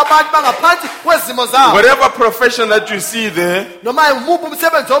 Whatever profession that you see there,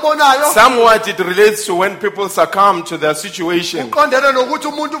 somewhat it relates to when people succumb to their situation.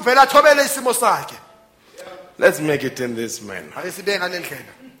 Let's make it in this manner.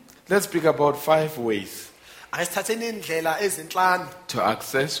 Let's speak about 5 ways to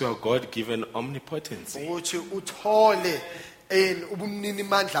access your God-given omnipotency.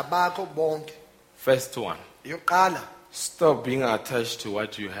 First one, stop being attached to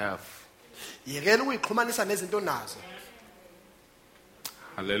what you have.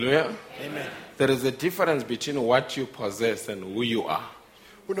 Hallelujah. Amen. There is a difference between what you possess and who you are.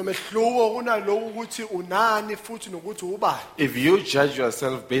 If you judge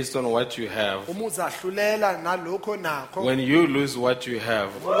yourself based on what you have, when you lose what you have,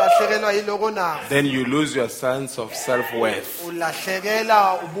 then you lose your sense of self-worth.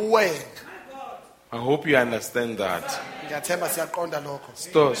 I hope you understand that.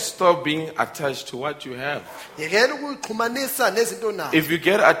 Stop being attached to what you have. If you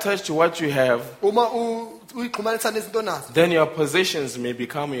get attached to what you have, then your possessions may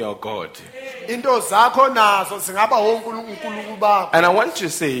become your God. And I want to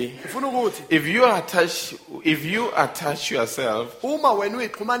say, if you attach yourself,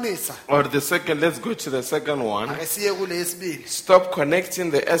 or the second, let's go to the second one. Stop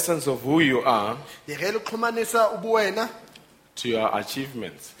connecting the essence of who you are to your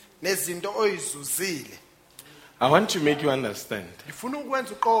achievements. I want to make you understand.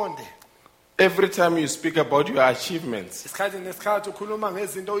 Every time you speak about your achievements,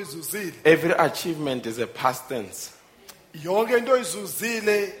 every achievement is a past tense.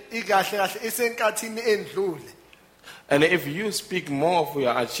 And if you speak more of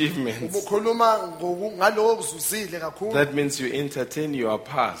your achievements, that means you entertain your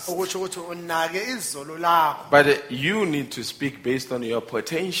past. But you need to speak based on your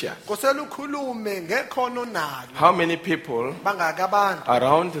potential. How many people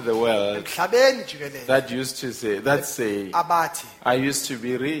around the world that used to say, that say, I used to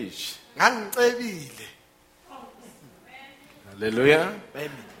be rich? Hallelujah. Amen.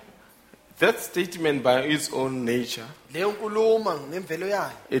 That statement by its own nature,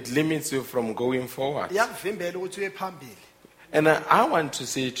 it limits you from going forward. And I want to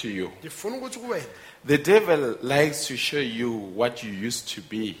say to you, the devil likes to show you what you used to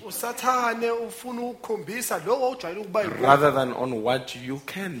be rather than on what you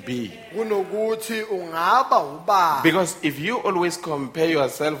can be. Because if you always compare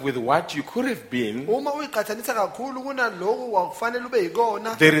yourself with what you could have been,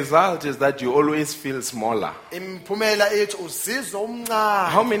 the result is that you always feel smaller.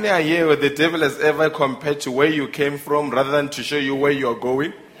 How many are here where the devil has ever compared to where you came from rather than to show you where you are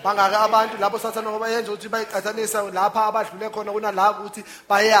going? And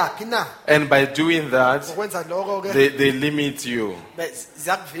by doing that, they limit you.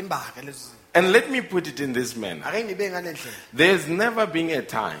 And let me put it in this manner. There's never been a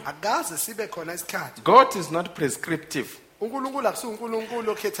time. God is not prescriptive.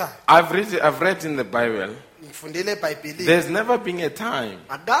 I've read in the Bible, there's never been a time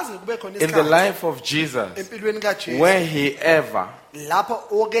in the life of Jesus where he ever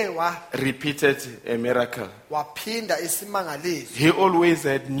repeated a miracle. He always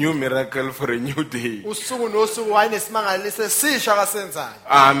had new miracle for a new day.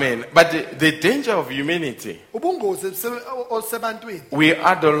 Amen. But the danger of humanity, we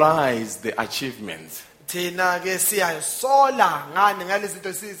idolize the achievements. We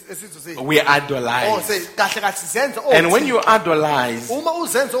idolize. And when you idolize,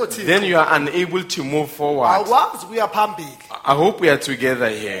 then you are unable to move forward. I hope we are together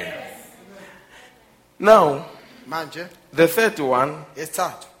here. Now, manje The third one,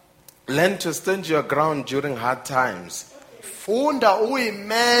 yesithathu learn to stand your ground during hard times. funda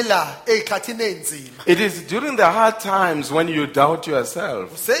ukuyimela ezikhathini enzima It is during the hard times when you doubt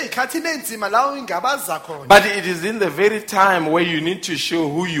yourself. seyikhathini enzima la ungabaza khona But it is in the very time where you need to show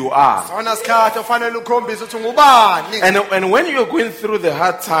who you are. sona sikhathi ofanele ukhombise ukuthi ngubani And when you're going through the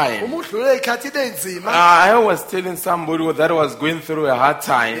hard time, uma udlule ezikhathini enzima I was telling somebody that was going through a hard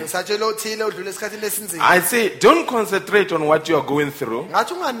time, ngisatshela othile udlule esikhathini esinzima I say, don't concentrate on what you are going through.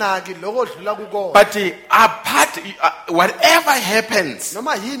 ngathi unganaki lokho odlula kukona But whatever happens,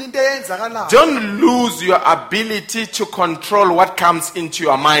 noma yini into eyenzakalayo don't lose your ability to control what comes into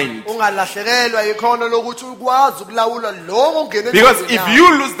your mind. ungalahlekelwa ikhono lokuthi ukwazi ukulawula lokho ongene Because if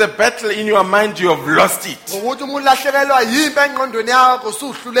you lose the battle in your mind, you have lost it. ukuthi uma ulahlekelwa yimpi engqondweni yakho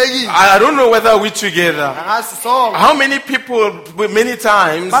usuhlulekile I don't know whether we're together. angasi sonke How many people, many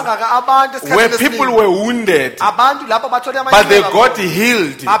times, bangaka abantu where esikhathini people esiningi were wounded, abantu lapho bathole but they amanxeba got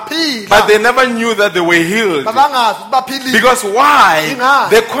healed, baphila but they never knew that they were healed. babangazi ukuthi baphilile Because why? Ingani?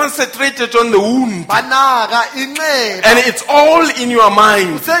 They concentrated on the wound. banaka inxeba And it's all in your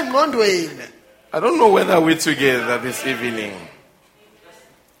mind. usengqondweni I don't know whether we're together this evening.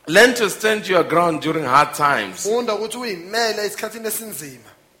 Learn to stand your ground during hard times. funda ukuthi uyimele esikhathini esinzima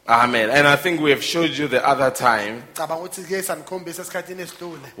Amen. And I think we have showed you the other time. cabanga ukuthi ke sanikhombisa esikhathini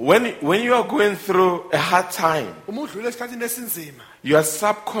esidlule When you are going through a hard time, uma udlule esikhathini esinzima your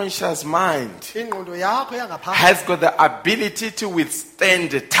subconscious mind ingqondo yakho yangaphansi has got the ability to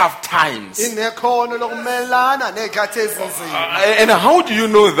withstand tough times. inekhono lokumelana nezikhathi ezinzima And how do you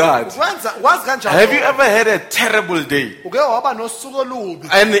know that? kwenza wazi Have you kanjani ever had a terrible day? uke waba nosuku olubi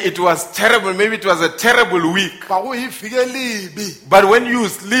And it was terrible, maybe it was a terrible week. kwakuyiviki elibi But when you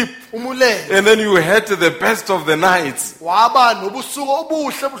sleep umulele and then you had the best of the nights, waba nobusuku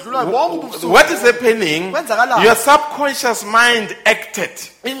obuhle budlula bonke ubusuku what is happening? Kwenzakalani? Your subconscious mind acted.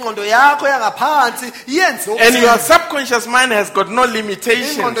 ingqondo yakho yangaphansi yenze And your okuthile. subconscious mind has got no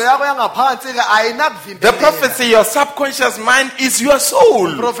limitations. ingqondo yakho yangaphansi ke The ayinakuvimbela prophet says your subconscious mind is your soul.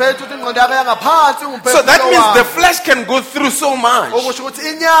 profeti uthi ingqondo yakho yangaphansi So that means the flesh can go through so much. okusho ukuthi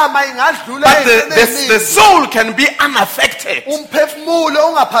inyama ingadlula But the ezinengi. soul can be unaffected.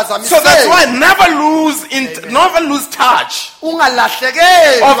 umphefumulo So that's why ungaphazamiseki never lose touch of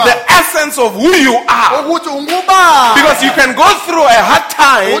ungalahlekelwa the essence of who you are. ukuthi ungubani Because you can go through a hard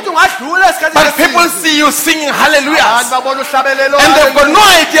time, ukuthi ungadlula esikhathini but people esibi. see you singing Abantu hallelujah. babona uhlabelelo And they've got no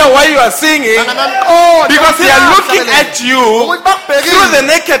idea why you are singing. Because they are looking at you through the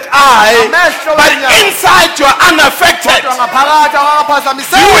naked eye, but inside you are unaffected. ngaphakathi Do we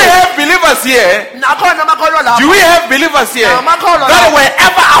awakaphazamiseki have believers here? nakhona amakholwa Do lapho we have believers here that were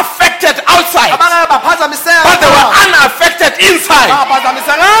ever affected outside, abangeke baphazamiseka but they were unaffected inside?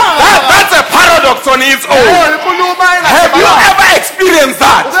 That's a paradox on its own. Have you ever experienced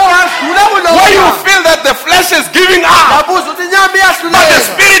that? Where you feel that the flesh is giving up, yabuza ukuthi inyama but the iyahlulela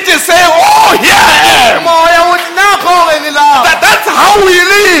spirit is saying, oh, here I am. umoya uthi nakho-ke ngilapha That's how we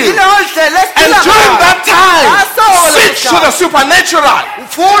live. indlela And during that time, switch to the supernatural.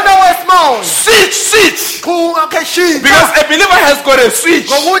 ufuna wesimona Switch. qhuka khe shintsha Because a believer has got a switch.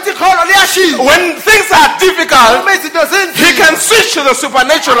 ngokuthi ikholwa liyashintsha When things are difficult, uma izinto he can switch to the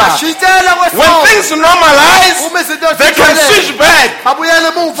supernatural. shintshela When kwesimona things normalize, uma izinto they can switch back. babuyele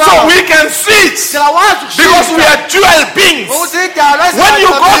emuva So we can switch siyakwazi because we ukushintsha are dual beings. ukuthi idalwa When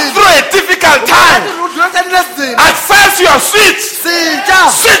you go through a difficult time, lesizima at first you are switch. sintsha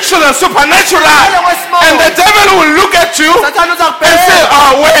Switch to the supernatural. And the devil will look at you sathane uza and say, kubheka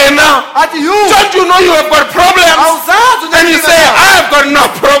oh, wait now. athi you Don't you know you have got problems? awuzazi And you say, I have got no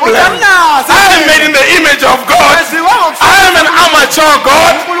problem. I am made in the image of God. I am an amateur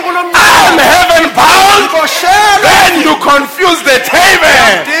God. I am heaven bound. Then you confuse the devil.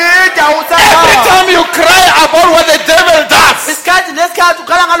 Every time you cry about what the devil does, isikhathi nesikhathi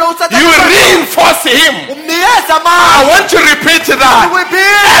ukhala ngalo you reinforce him. umnikeza I amandla want to repeat that.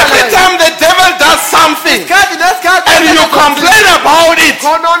 Every time the devil does something isikhathi nesikhathi and you complain about it,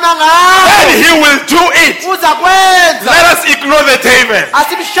 khonona then ngayo he will do it. uza kwenza Let us ignore the devil.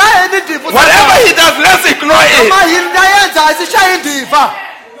 asimshayeni indiva Whatever he does, let's ignore it. uma yini into ayenza asishaye indiva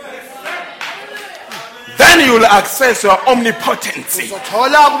Then you will access your omnipotency,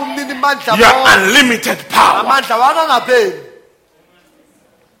 uzothola kumnini mandla your bonke unlimited power. amandla wakangapheli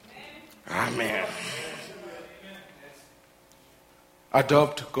Amen.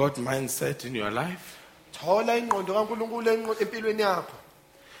 Adopt God's mindset in your life. thola ingqondo kaNkulunkulu empilweni yakho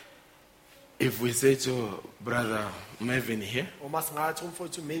If we say to Brother Mervin here, uma singathi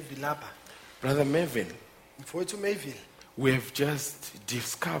umfowethu Mayville lapha Brother Mervin, umfowethu Mayville we have just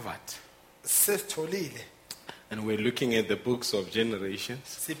discovered sesitholile And we're looking at the books of generations.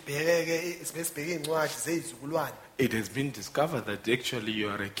 sibheke sibheke incwadi zezizukulwane It has been discovered that actually you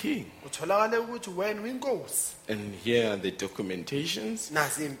are a king. utholakale ukuthi wena uyinkosi And here are the documentations.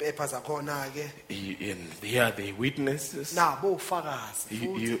 nazi impepha zakhona ke And here are the witnesses. nabo ufakazi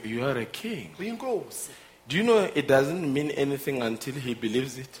You, futhi you are a king. uyinkosi. Do you know it doesn't mean anything until he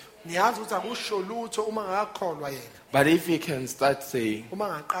believes it? Niyazi ukuthi akusho lutho uma ngakholwa yena. But if he can start saying, Uma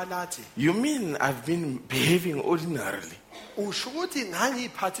ngaqala athi you mean I've been behaving ordinarily, usho ukuthi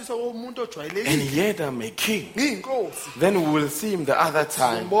ngangiphathiswa komuntu and ojwayelekile yet I'm a king, ngiyinkosi. then we will see him the other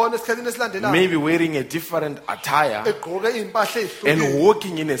time, Umbona esikhathini esilandelayo maybe wearing a different attire egqoke impahla and ezihlukile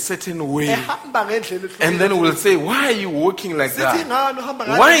walking in a certain way. ehamba ngendlela And then we'll say, why are you walking like sithi that? ngani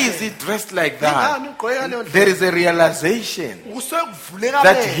uhamba Why is he dressed like that? ngani ugqoke ngaleyo There ndlela? is a realization Kusekuvuleka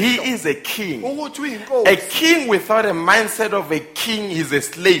that amehlo he is a king. ukuthi A uyinkosi. king without a mindset of a king is a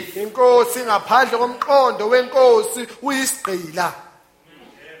slave. Inkosi ngaphandle komqondo wenkosi uyisigqila.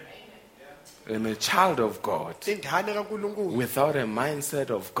 And a child of God Ingane kaNkulunkulu without a mindset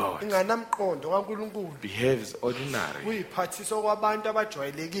of God inganamqondo kaNkulunkulu behaves ordinary. uyiphathiswa kwabantu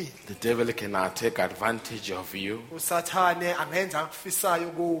abajwayelekile. The devil cannot take advantage of you. Usathane angenza akufisayo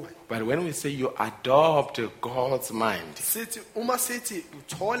kuwe. But when we say you adopt God's mind, Sithi uma sithi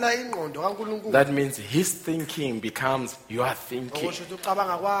uthola ingqondo kaNkulunkulu that means his thinking becomes your thinking. okusho ukuthi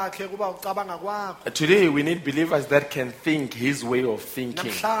ucabanga kwakhe kuba ucabanga kwakho. Today we need believers that can think his way of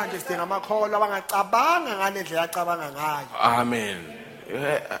thinking. Namhlanje sidinga amakholwa abangacabanga ngale ndlela acabanga ngayo. Amen.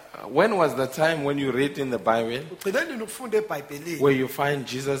 When was the time when you read in the Bible Ugcine nini ukufunda eBhayibhelini where you find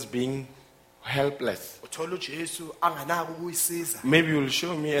Jesus being helpless? uthola uJesu anganako ukuyisiza. Maybe you'll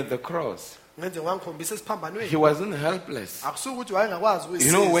show me at the cross. Ngenze ngangikhombisa He esiphambanweni. wasn't helpless. Akusuka ukuthi wayengakwazi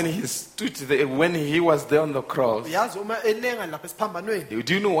You know, ukuyisiza. when he stood there, when he was there on the cross, Uyazi uma elenga lapha esiphambanweni.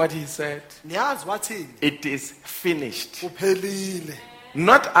 do you know what he said? Niyazi wathini? It is finished. Uphelile.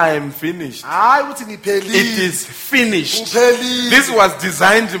 Not I am finished. Hayi ukuthi It ngiphelile. is finished. Uphelile. This was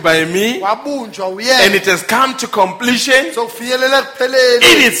designed by me Wabunjwa and uyena. it has come to completion. Sokufinyelela It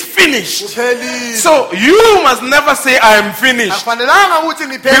ekupheleni. is finished. Uphelile. So you must never say I am finished. Akufanelanga ukuthi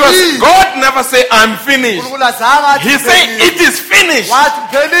Because ngiphelile. God never say I'm finished. uNkulunkulu azange athi He say ngiphelile. it is finished. Wathi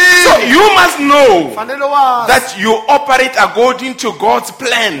So ngiphelile. you must know Fanele wazi. that you operate according to God's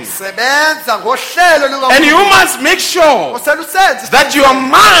plans. Sebenza ngohlelo And you lukaNkulunkulu. must make sure Usele usenze that your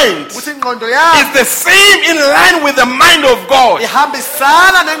mind ukuthi ingqondo is yakho the same in line with the mind of God.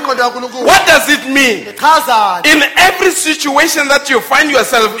 ihambisana nengqondo kaNkulunkulu. What does it mean? Ichazani? In every situation that you find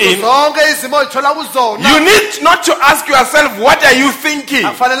yourself in, Zonke izimo ozithola kuzona. you need not to ask yourself, what are you thinking?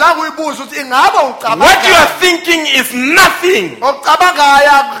 Akufanelanga uyibuze ukuthi ingabe What you ucabanga. are thinking is nothing.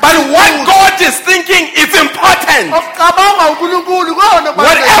 Okucabangayo. But what God is thinking is important. Okucabanga uNkulunkulu kona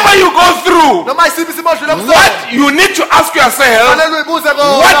Whatever you go through, noma isiphi isimo odlula kusona. what you need to ask yourself, Fanele uyibuze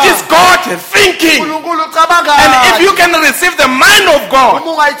kona. what is God thinking? uNkulunkulu ucabanga? And if you can receive the mind of God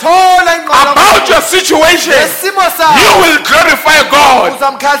uma ungayithola ingqondo about your situation, nesimo you sakho will glorify God.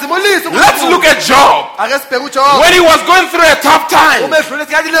 uzamkhazimulisa Let's look at Job. ake sibheke uJob. When he was going through a tough time, Uma edlule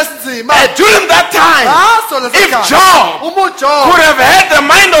esikhathini esinzima. during that time, Ngaso leso if sikhathi, Job uma uJob could have had the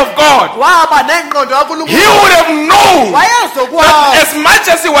mind of God, waba nengqondo he kaNkulunkulu would have known that wayezokwazi as much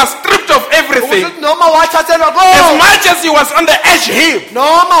as he was stripped of everything, ukuthi noma wathathelwa as konke much as he was on the edge heap,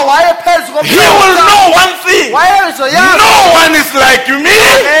 noma wayephezu he will know one thing. wayezoyazi No one is like me.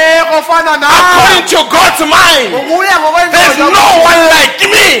 akekho ofana According nawe to God's mind, ngokuya there's ngokwengqondo no one like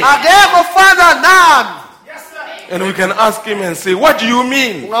me. akekho ofana nami. And we can ask him and say, what do you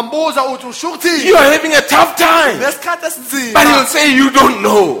mean? Ungambuza uthi usho ukuthini? You are having a tough time. Nesikhathi But he'll esinzima say, you don't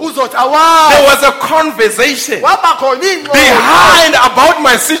know. uzothi There awazi was a conversation waba khona ingqondo behind about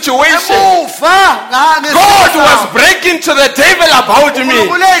my situation. emuva God was breaking to the devil about me and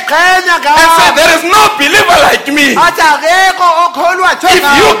uNkulunkulu eyiqhenya said, ngami there is no believer like me. athi akekho okholwa If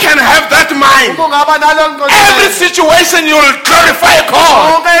you can have that mind, uma ungaba nalo ngqondo every situation you will glorify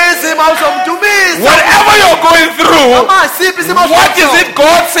God. zonke izimo uzomdumisa Whatever you're going through, noma siphi isimo what is it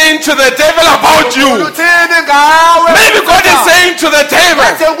God saying to the devil about you? uthini ngawe Maybe God is saying to the devil,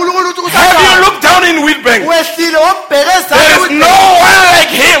 Wenze uNkulunkulu uthi have you kusasa looked down in Wheatbank? wehlile wombhekeza There is no one like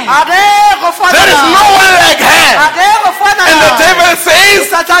him. akekho ofana There is no nawe one like her. akekho ofana And the nawe devil says,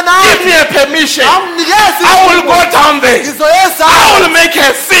 usathana give me a permission. awunikezi I will go down there. ngizoyeza I will make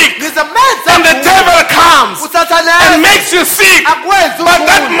her sick. ngizomenza And the devil comes usathana and makes you sick. akwenzi But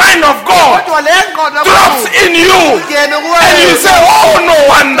that mind of God kodwa le ngqondo drops in you. ingene And you kuwe say, oh, no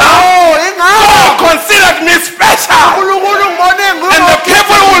wonder. oh ingakho God considered me special. uNkulunkulu ngibone And the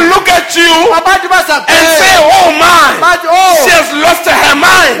people will look at you you abantu and bazabheka say, oh my, bathi oh she has lost her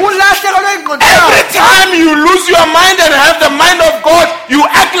mind. ulahlekelwe ingqondo Every yakhe. time you lose your mind and have the mind of God, you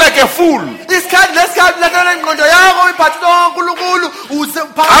act like a fool. Isikhathi lesikhathi ulahlekelwe ingqondo yakho uyiphathile uNkulunkulu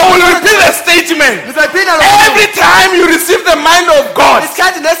I will repeat the statement. ngizayiphinda Every time you receive the mind of God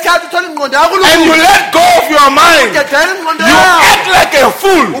isikhathi lesikhathi uthola ingqondo yakho and you let go of your mind, uyadela ingqondo you yakho act like a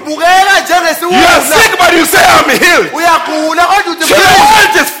fool. ubukeka You are sick, but you say, I'm healed. uyagula kodwa To the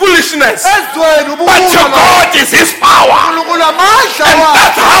world is foolishness, ezweni but to God is His power. uNkulunkulu amandla And wakhe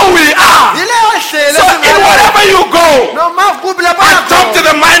that's how we are. yileyo hlelo So in wherever you go, noma kuphi lapho adopt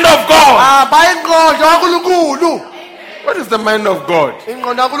the mind of God. ingqondo kaNkulunkulu. What is the mind of God?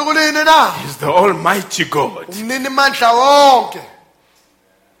 Ingqondo kaNkulunkulu yini na? He's the Almighty God. Umnini mandla wonke.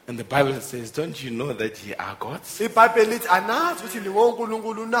 And the Bible says, don't you know that ye are gods? iBhayibheli lithi anazi ukuthi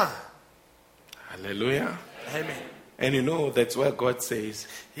ningonkulunkulu na. Hallelujah. Amen. And you know that's where God says,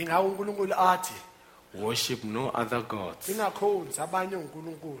 Ingawo uNkulunkulu athi worship no other gods. ingakhonzi abanye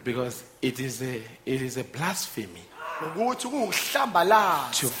uNkulunkulu. Because it is a blasphemy Ukuthi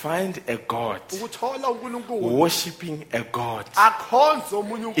kuuhlambalaza to find a God ukuthola uNkulunkulu worshiping a God akhonze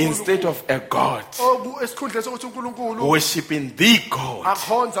omunye uNkulunkulu. instead of a God Esikhundleni sokuthi uNkulunkulu worshiping the God.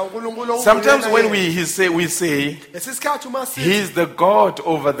 akhonza uNkulunkulu. Sometimes when we say lesisikhathi uma sithi He is the God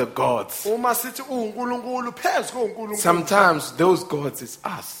over the gods. uma sithi uNkulunkulu phezu koNkulunkulu. Sometimes those gods is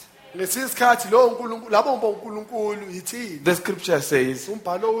us. Lesisikhathi lo uNkulunkulu labo uNkulunkulu yithi. The scripture says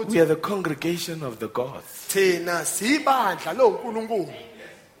Umbhalo we uthi are the congregation of the gods. thina sibandla lo uNkulunkulu.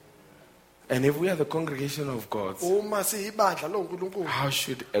 And if we are the congregation of gods, Uma siyibandla lo uNkulunkulu. how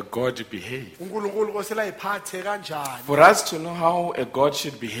should a God behave? uNkulunkulu kosela iphathe kanjani? For us to know how a God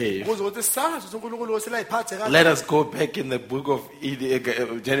should behave, Ukuze ukuthi sazi ukuthi uNkulunkulu kosela iphathe kanjani. let us go back in the book of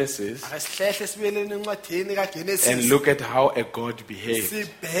Genesis Asihlele sibuyeleni encwadini kaGenesis. and look at how a God behaved.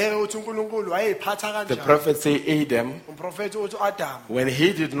 Sibheke ukuthi uNkulunkulu wayeyiphatha The kanjani. prophet say Adam, Umprofeti uthi uAdam when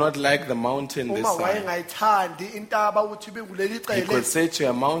he did not like the mountain this uma side, wayengayithandi intaba ukuthi ibe kuleli he could cele say to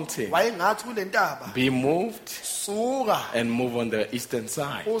a mountain, wayengathi kule ntaba be moved suka and move on the eastern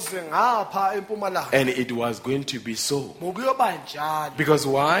side. uze ngapha empumalanga. And it was going to be so. Ngokuyoba njalo. Because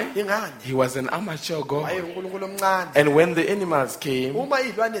why? Ingani? He was an amateur God. WayeUNkulunkulu omncane. And when the animals came, Uma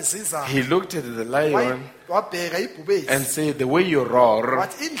izilwane ziza he looked at the lion wabheka ibhubesi. and said, the way you roar,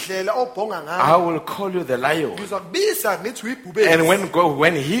 Wathi indlela obhonga I ngayo will call you the lion. ngizokubisa ngithi uyibhubesi. And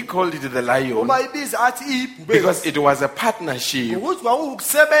when he called it the lion, uma ibiza athi iyibhubesi. because it was a partnership, ukuthi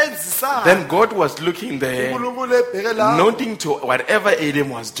wawukusebenzisana. then God was looking there, uNkulunkulu ebheke la noting to whatever Adam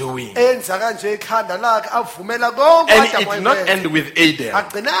was doing. enza kanje ikhanda lakhe avumela konke And uAdamu it did not wayekwenza. end with Adam.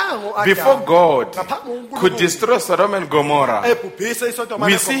 Agcinanga uAdamu. Before God Ngaphambi kokuNkulunkulu could destroy Sodom and Gomorrah, ebhubhisa iSodoma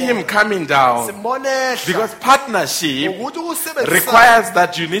we neGomora. see him coming down. Simbone ehla. Because partnership ukuthi ukusebenzisa requires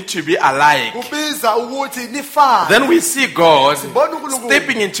that you need to be alike. kubiza ukuthi nifane. Then we see God Simbona uNkulunkulu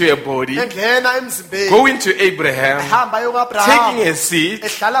stepping into a body, engena emzimbeni going to Abraham, ehamba taking yokuAbraham a seat,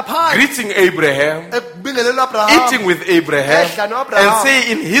 ehlala phansi greeting Abraham, ekubingelela uAbraham eating with Abraham, Edla no-Abraham. and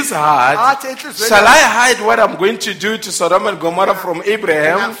say in his heart, athi enhliziyweni shall I hide what I'm going to do to Sodom and Gomorrah from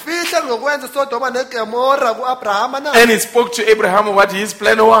Abraham? ngafihla ngokwenza iSodoma neGomora kuAbraham na And he spoke to Abraham what his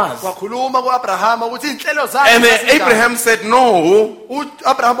plan was. wakhuluma kuAbraham ukuthi inhlelo zakhe And zazinjani. Abraham said, no,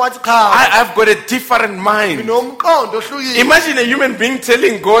 uAbraham wathi cha I've got a different mind. nomqondo ohlukile. Imagine a human being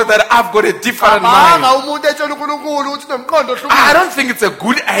telling God that I've got a different Abanga mind. umuntu etshela uNkulunkulu ukuthi nomqondo I ohlukile. don't think it's a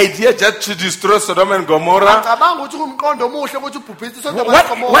good idea just to destroy Sodom and Gomorrah. Cabanga ukuthi kumqondo omuhle ukuthi ubhubhise iSodoma What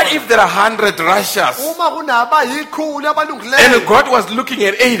neGomora. if there are 100 Russians? Uma kunaba yikhulu And abalungileyo God was looking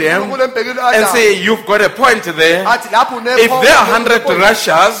at Adam uNkulunkulu embhekile and uAdam say, you've got a point there. athi lapho If there are 100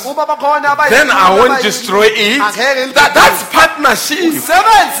 Russians, uma bakhona then I won't destroy it. That's partnership.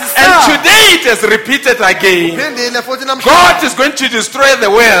 And today it has repeated again. phindile futhi God namhlanje is going to destroy the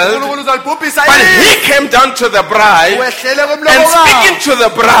world, uNkulunkulu uzalibhubhisa but he came down to the bride wehlele and komlomo speaking to the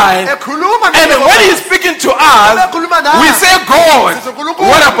bride. ekhuluma And when he's speaking to us, we say, God,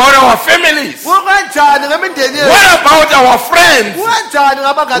 what about our families? kanjani ngemindeni yethu What about our friends? kanjani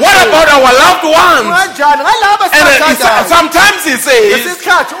ngabangani What about our loved ones? kanjani ngalaba And sibathandayo sometimes he says,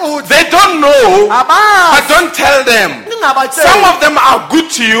 lesikhathi uthi they don't know, but abazi don't tell them. Some ningabatsheli of them are good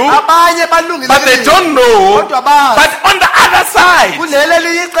to you, abanye but they balungile don't know. kodwa bazi But on the other side, kulele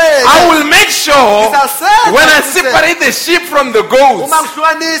liyiqele I will make sure Ngizasenza when I ukuthi separate the sheep from the goats, uma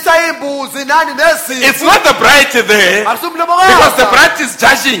kuhlukanisa imbuzi nani nezimvu it's not the bride there, because the bride is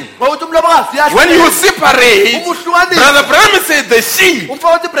judging. ngokuthi umlobokazi When you separate, umuhlukanisa Brother Bram said the sheep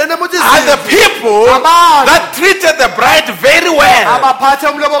umfowethu uBrenham uthi are the people Abantu. that treated the bride very well, abaphathe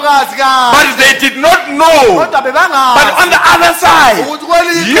umlobokazi kahle but they did not know. kodwa But bebangazi on the other side, ukuthi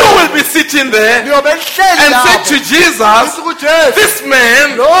kwelinye you will be sitting there niyobe lihleli and say lapho to Jesus, uthi kuJesu this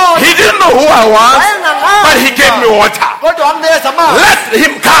man, Lord, he didn't know who I was, wayengangazi but he gave me water. kodwa wanginikeza amanzi Let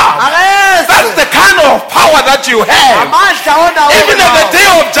him come. That's akeze the kind of power that you have. amandla onawo Even at the day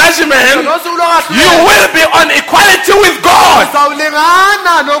of judgment, nosuku you lokwahlulelwa will be on equality with God.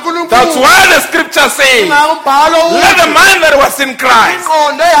 uzawulingana That's noNkulunkulu why the scripture says, umbhalo let the mind that was in Christ,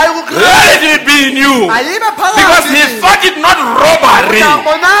 ingqondo eyayi kuKristu let it be in you. ayibe Because he phakathi thought it not robbery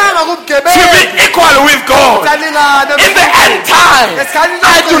akubonanga to kubugebengu be equal with God. utalingana In the end time,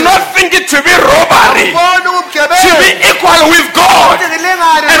 I do not think it to be robbery ubona to ubugebengu be equal with God.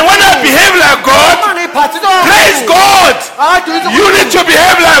 And when I behave like God, praise God. You need to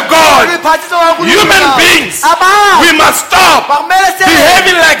behave like God. Human beings, we must stop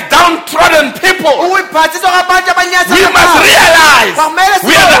behaving like downtrodden people. We must realize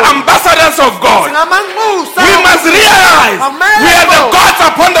we are the ambassadors of God. We must realize we are the gods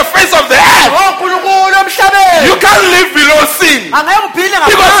upon the face of the earth. You can't live below sin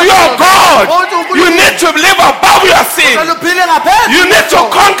because you are God. You need to live above your sin. You need to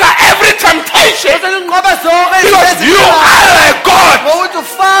conquer every temptation because you are like God.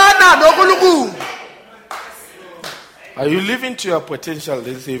 Are you living to your potential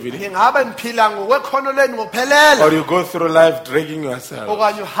this evening? ngingabe niphila ngokwekhono leni ngokuphelela Or you go through life dragging yourself?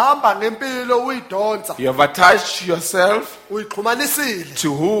 okanye uhamba ngempilo uyidonsa You have attached yourself uyixhumanisile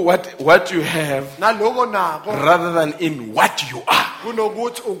to what you have naloko nako rather than in what you are.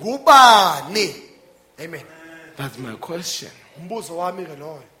 kunokuthi ungubani amen That's my question. umbuzo wami ke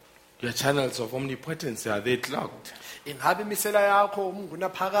loyo Your channels of omnipotence, are they clogged? ingabe imisela yakho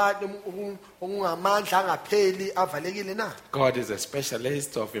umngunaphakade okungamandla angapheli avalekile na God is a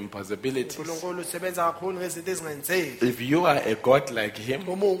specialist of impossibilities. uNkulunkulu usebenza kakhulu ngezinto ezingenzeki If you are a God like Him,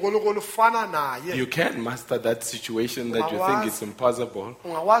 uma uNkulunkulu ufana naye you can master that situation that you think is impossible.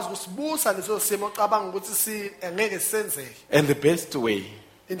 ungakwazi ukusibusa leso simo ocabanga ukuthi angeke senzeke And the best way,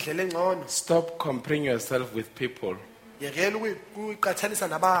 indlela engcono stop comparing yourself with people. yekela ukuyiqathanisa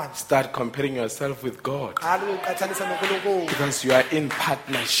nabantu Start comparing yourself with God. qala ukuyiqathanisa noNkulunkulu Because you are in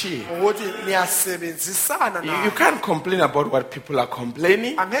partnership. ukuthi niyasebenzisana You naye can't complain about what people are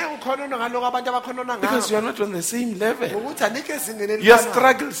complaining angeke ukhonona ngaloko abantu abakhonona because you ngakho are not on the same level. ukuthi anikho ezingeni Your elifanayo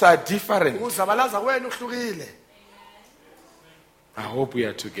struggles are different. ukuzabalaza kwenu uhlukile I hope we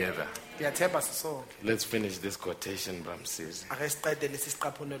are together. ngiyathemba sisonke Let's finish this quotation, Bramsisi. ake siqede lesi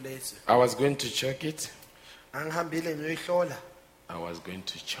siqaphuno leso I was going to choke it. angihambile ngiyoyihlola I was going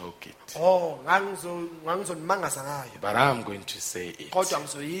to choke it. ngangizonimangaza ngayo But I'm going to say it. kodwa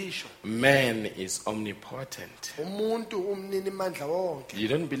ngizoyisho Man is omnipotent. umuntu umnini mandla wonke You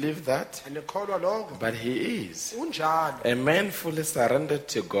don't believe that? anikholwa lokho But he is. unjalo A man fully surrendered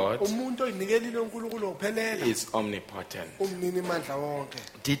to God umuntu oyinikelile uNkulunkulu ngokuphelela is omnipotent. umnini mandla wonke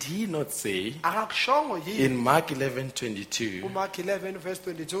Did he not say akakushongo yini in Mark 11:22, uMark 11 verse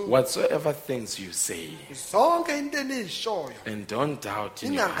 22 whatsoever things you say, zonke into enizishoyo and don't doubt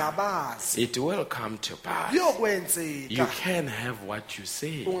in your heart, ingangabazi it will come to pass. kuyokwenzeka You can have what you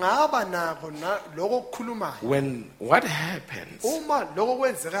say. ungaba nakho lokho okukhulumayo When what happens? uma lokho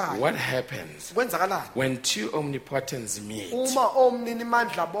kwenzekayo What happens kwenzakalani when two omnipotents meet? uma omnini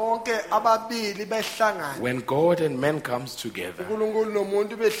mandla bonke ababili behlangana When God and man comes together, uNkulunkulu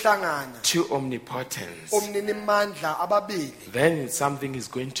nomuntu behlangana two omnipotents, omnini mandla ababili then something is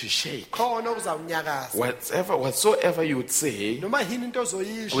going to shake. khona okuzawunyakaza Whatsoever you would say noma yini into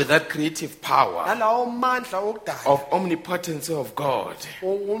ozoyisho with that creative power nalawo mandla okudala of omnipotency of God,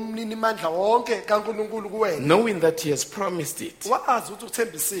 umnini mandla wonke kaNkulunkulu kuwena knowing that He has promised it, wazi ukuthi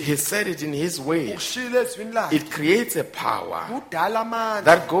uthembisile He said it in His way, ushilo ezwini lakhe it creates a power udala amandla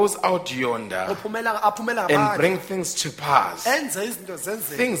that goes out yonder aphumela and ngaphandle bring things to pass. enze izinto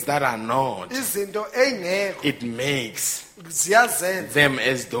zenzeke Things that are not, izinto engekho it makes ziyazenza them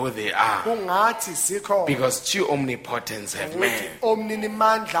as though they are. kungathi sikho Because two omnipotents have met. omnini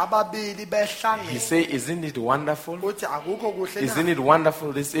mandla ababili He behlangene say, isn't it wonderful? uthi akukho kuhle Isn't na it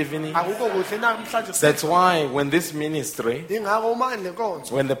wonderful this evening? akukho kuhle na namhlanje That's why when this ministry, ingakho uma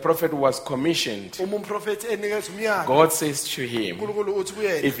lenkonzo when the prophet was commissioned, uma umprofeti enikeza umyalo God says to him, uNkulunkulu uthi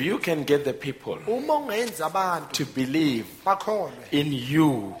kuyena if you can get the people uma ungenza abantu to believe bakholwe in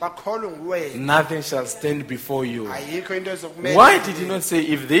you, bakholwe nguwena nothing shall stand before you. ayikho into ezokumela Why did he not say,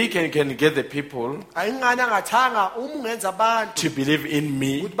 if they can get the people ayingani angathanga uma ungenza abantu to believe in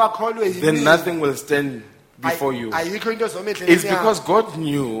me, ukuthi bakholwe then yini nothing will stand before you? ayikho into ezomedlela It's because God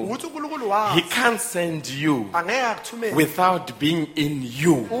knew ukuthi uNkulunkulu wazi. He can't send you Angeke akuthumele without being in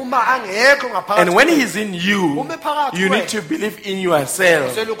you. uma angekho ngaphakathi. And when kwenu. he's in you, Uma ephakathi you need kwenu. to believe in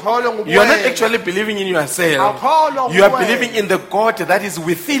yourself. Selukholwa You are not ngubuwena. actually believing in yourself. Awukholwa You are ngubuwena. believing in the God that is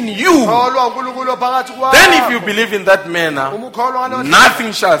within you. Kholwa uNkulunkulu phakathi kwakho. Then if you believe in that manner, Uma ukholwa ngalo hlobo,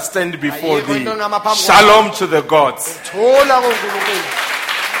 nothing shall stand before Ayikho thee. into engama phambi kwakho. Shalom to the gods. thola kuNkulunkulu.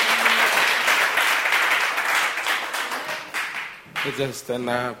 Let's just stand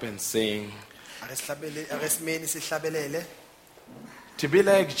up and sing. Akesimeni sihlabelele. To be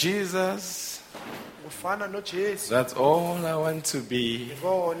like Jesus, Ufana noJesu. that's all I want to be.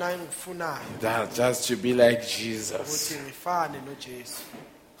 Ngona engikufunayo That just to be like ukuthi Jesus. ngifane noJesu.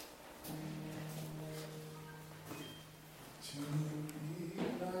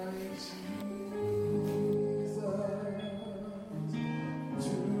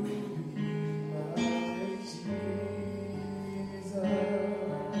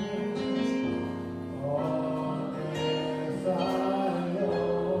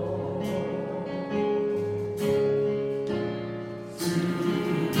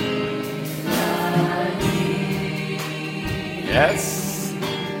 Yes.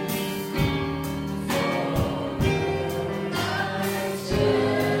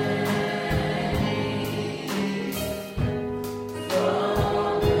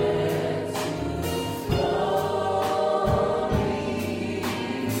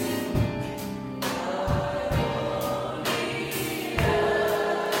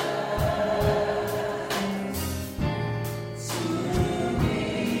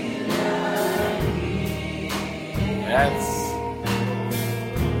 Yes.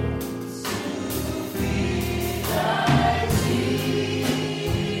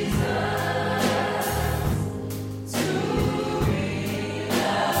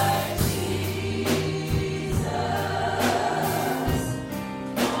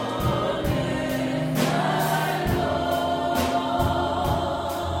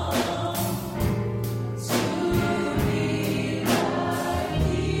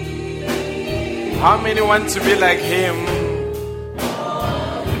 How many want to be like him?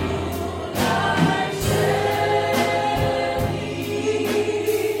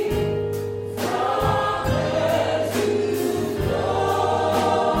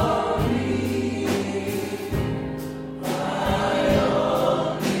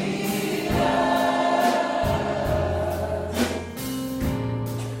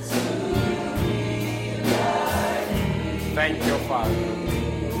 Thank you, Father.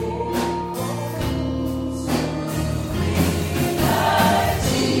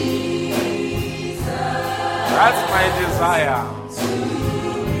 That's my desire.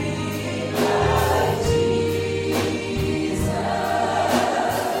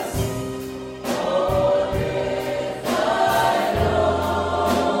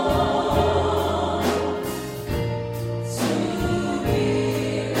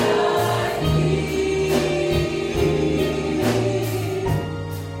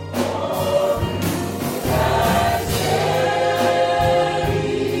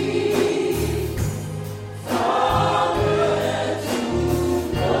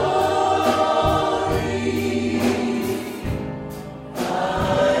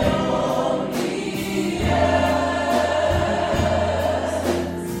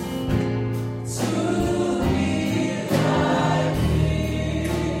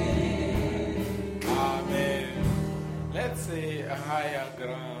 Amen. Let's say a higher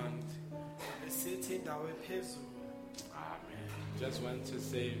ground. Sithi indawo ephezulu. Amen. Just want to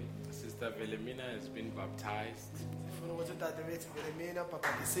say, Sister Velemina has been baptized. Sifuna ukuthi uDade wethu Velemina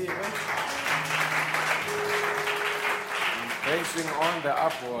ubhaphathisiwe. Facing on the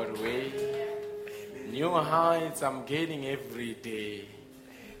upward way. New heights I'm gaining every day.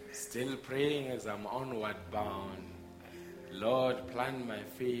 Still praying as I'm onward bound. Lord, plant my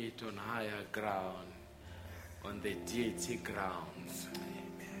feet on higher ground. On the deity grounds.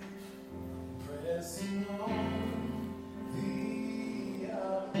 Pressing on the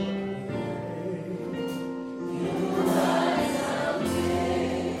upward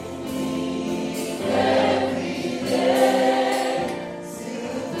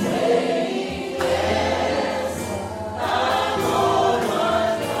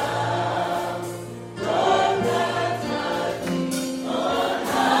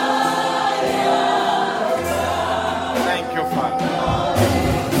Thank you,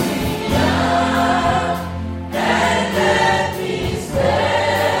 Father.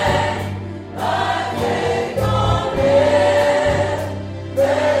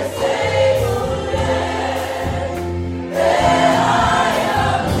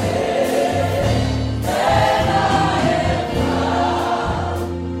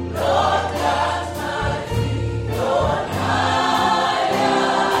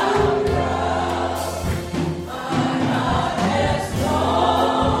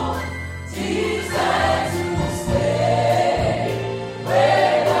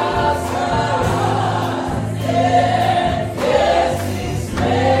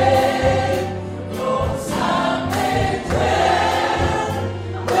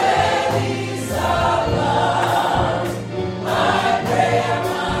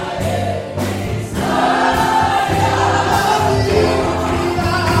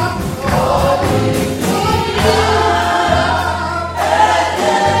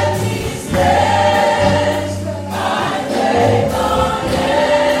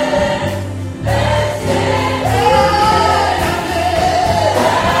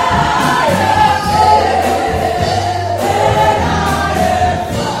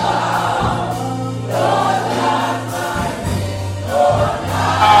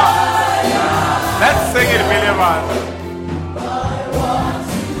 Father.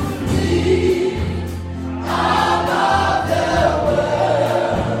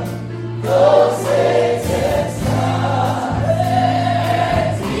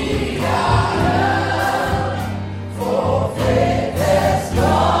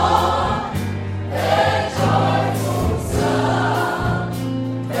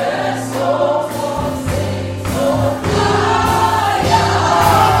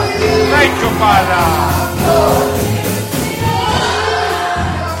 Thank you, Father.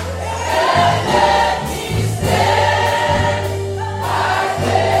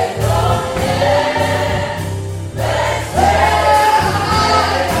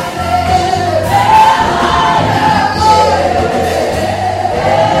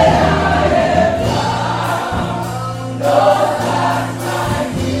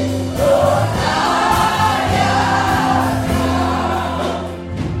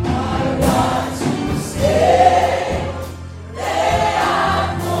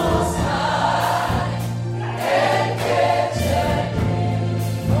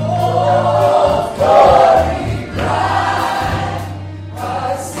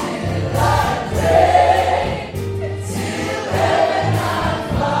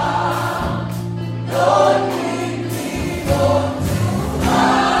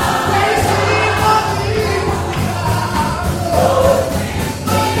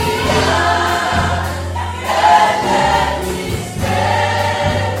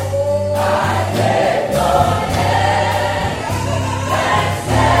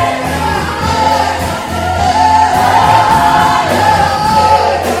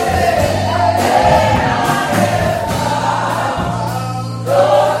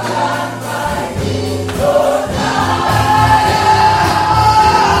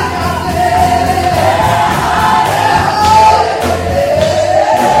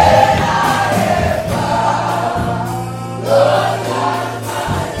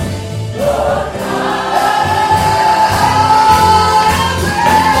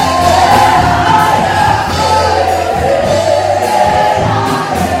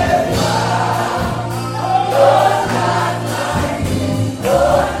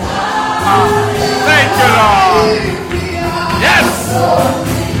 Thank you, Lord.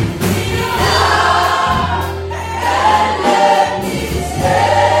 Yes.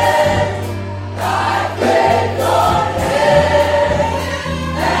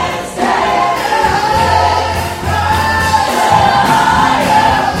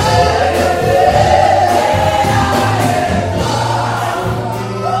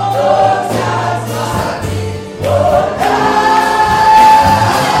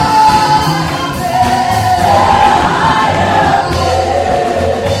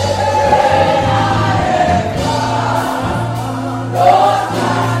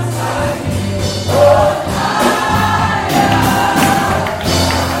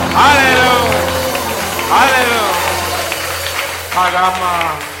 Hallelujah. Hallelujah. Hagama.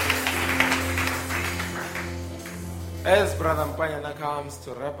 As Brother Mpanyana comes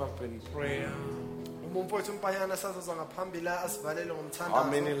to wrap up in prayer, Umfowethu uMpanyana sazoza ngaphambili asivalele how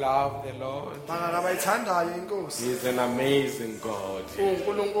many ngomthandazo. love the Lord? Bangaka bayithandayo inkosi. He is an amazing God.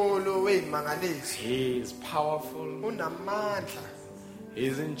 uNkulunkulu weyimangaliso. He is powerful. Unamandla, He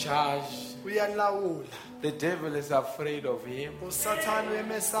is in charge. uyalawula. The devil is afraid of him, uSathane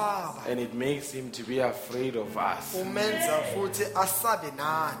uyemesaba. and it makes him to be afraid of us. Umenza futhi asabe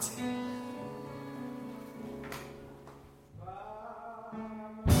nathi.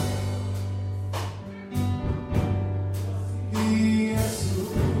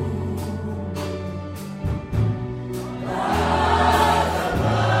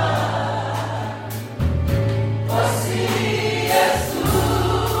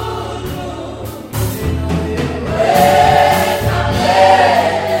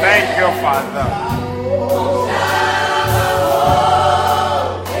 Thank you, Father.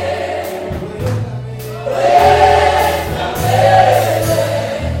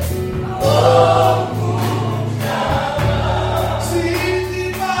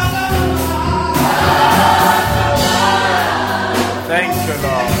 Thank you,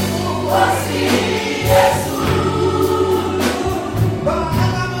 Lord.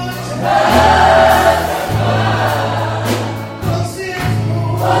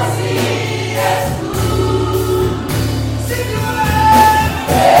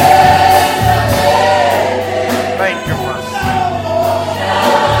 Thank you, Master.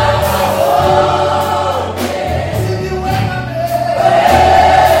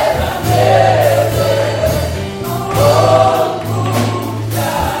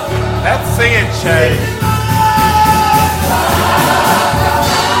 Let's sing it, Shay.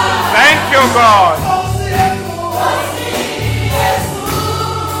 Thank you, God.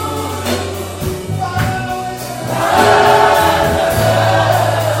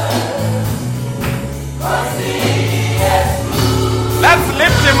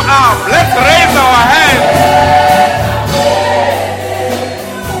 up. Let's raise our hands.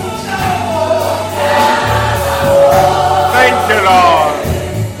 Thank you, Lord.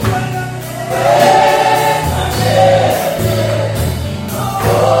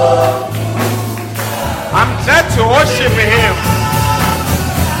 I'm glad to worship Him.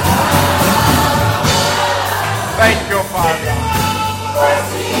 Thank you, Father.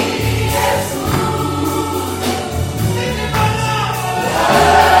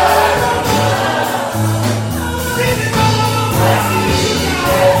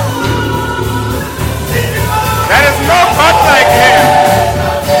 There is no God like Him.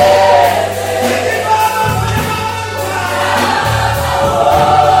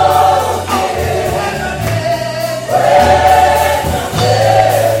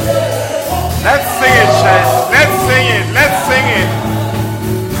 Let's sing it, church. Let's sing it. Let's sing it.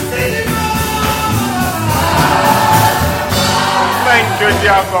 Thank you,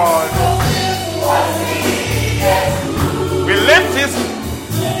 dear God. We lift His.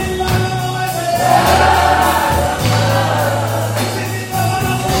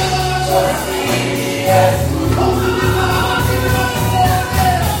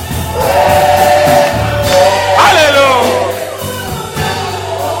 Hallelujah.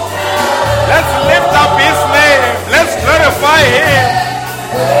 Let's lift up His name. Let's glorify Him.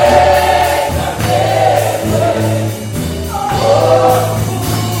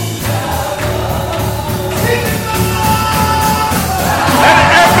 Let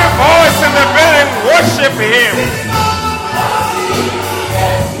every voice in the building worship Him.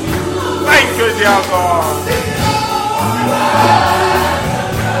 Thank you, dear God.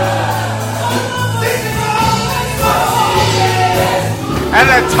 At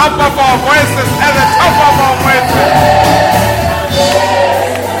the top of our voices, at the top of our voices.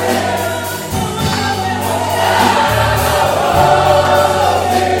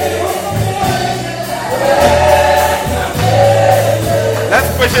 Let's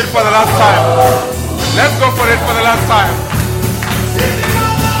push it for the last time. Let's go for it for the last time.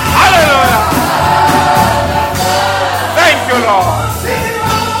 Hallelujah. Thank you, Lord.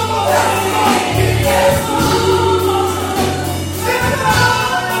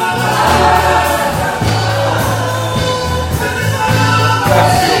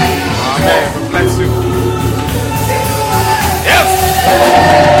 Amen. Bless you. Yes.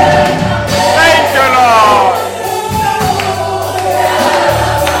 Thank you, Lord.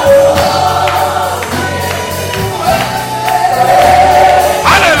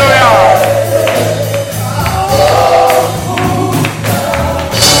 Hallelujah.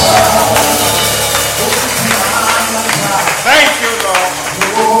 Thank you, Lord.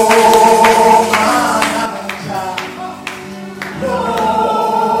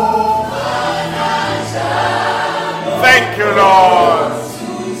 Thank you, Lord.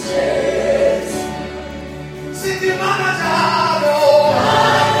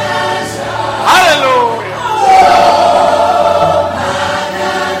 Hallelujah.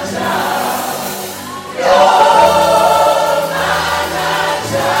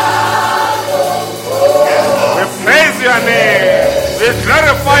 We praise your name. We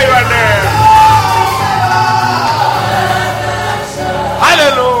glorify your name.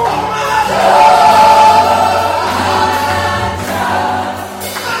 Hallelujah.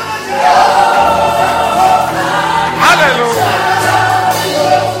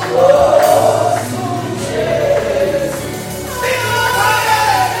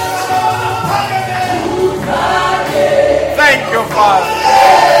 Thank you, Father.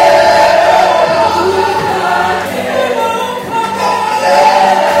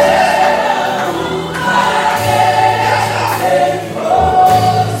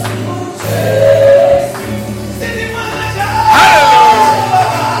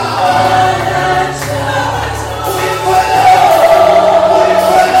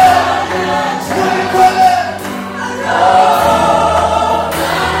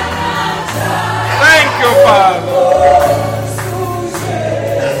 Thank you, Father.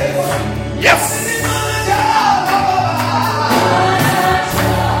 Yes.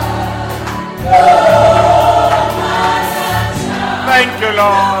 Thank you,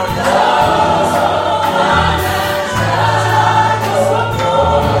 Lord.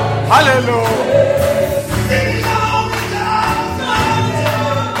 Hallelujah.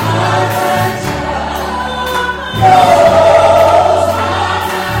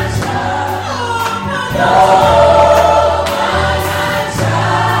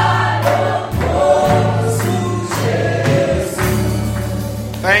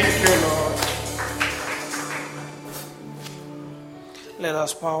 Thank you, Lord. Let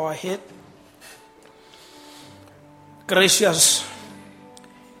us bow our head. Gracious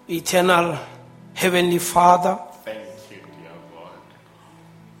Eternal Heavenly Father, Thank you, dear God.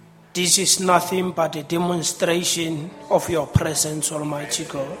 this is nothing but a demonstration of your presence, Almighty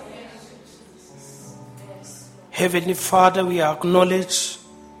God. Heavenly Father, we acknowledge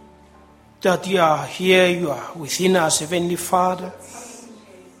that you are here, you are within us, Heavenly Father,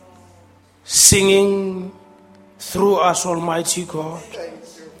 singing through us, Almighty God,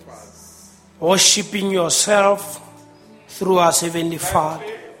 worshiping yourself through us, Heavenly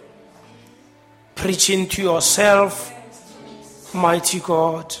Father, preaching to yourself, mighty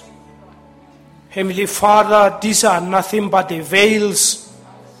God. Heavenly Father, these are nothing but the veils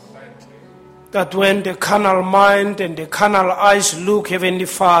that when the carnal mind and the carnal eyes look, Heavenly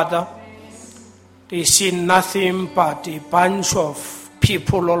Father, they see nothing but a bunch of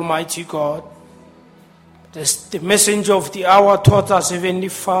people, Almighty God. The messenger of the hour taught us, Heavenly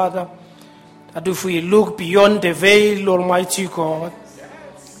Father, that if we look beyond the veil, Almighty God,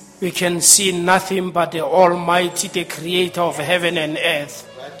 we can see nothing but the Almighty, the Creator of heaven and earth.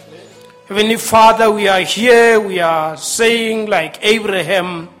 Heavenly Father, we are here, we are saying like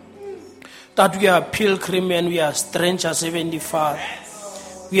Abraham, that we are pilgrims and we are strangers, Heavenly Father.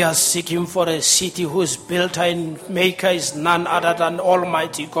 We are seeking for a city whose builder and maker is none other than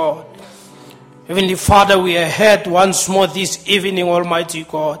Almighty God. Heavenly Father, we are heard once more this evening, Almighty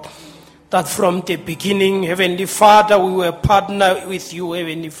God, that from the beginning, Heavenly Father, we were partnered with you,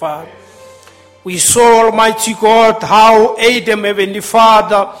 Heavenly Father. We saw, Almighty God, how Adam, Heavenly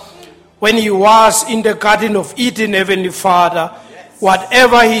Father, when he was in the Garden of Eden, Heavenly Father,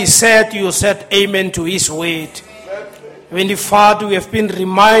 whatever he said, you said amen to his word. Heavenly Father, we have been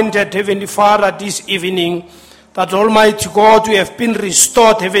reminded, Heavenly Father, this evening, that Almighty God, we have been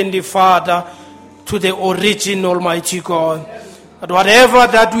restored, Heavenly Father, to the origin, Almighty God. That whatever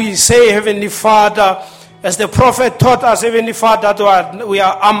that we say, Heavenly Father, as the prophet taught us, Heavenly Father, that we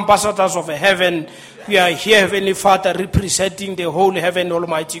are ambassadors of heaven. We are here, Heavenly Father, representing the whole heaven,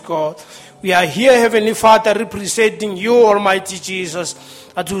 Almighty God. We are here, Heavenly Father, representing you, Almighty Jesus.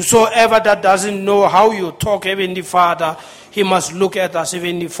 That whosoever that doesn't know how you talk, Heavenly Father, he must look at us,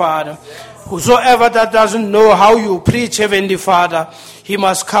 Heavenly Father. Whosoever that doesn't know how you preach, Heavenly Father, he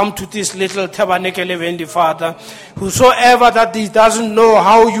must come to this little tabernacle, Heavenly Father. Whosoever that he doesn't know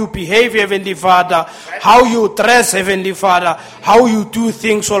how you behave, Heavenly Father, how you dress, Heavenly Father, how you do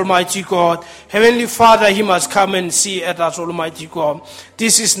things, Almighty God, Heavenly Father, he must come and see at us, Almighty God.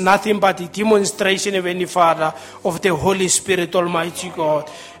 This is nothing but a demonstration, Heavenly Father, of the Holy Spirit, Almighty God.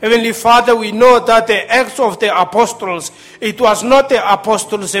 Heavenly Father, we know that the acts of the apostles, it was not the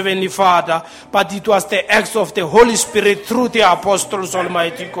apostles, Heavenly Father, but it was the acts of the Holy Spirit through the apostles,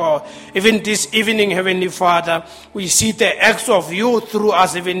 Almighty God. Even this evening, Heavenly Father, we see the acts of you through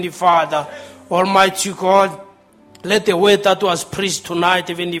us, Heavenly Father. Almighty God, let the word that was preached tonight,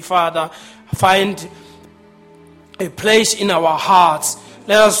 Heavenly Father, find a place in our hearts.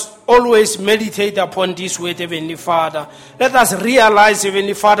 Let us always meditate upon this word, Heavenly Father. Let us realize,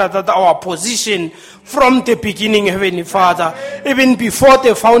 Heavenly Father, that our position from the beginning, Heavenly Father, even before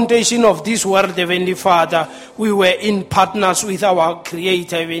the foundation of this world, Heavenly Father, we were in partners with our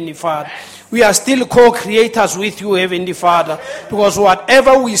Creator, Heavenly Father. We are still co-creators with you, Heavenly Father, because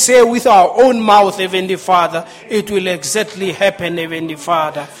whatever we say with our own mouth, Heavenly Father, it will exactly happen, Heavenly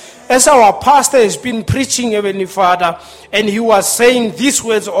Father. As our pastor has been preaching, Heavenly Father, and he was saying these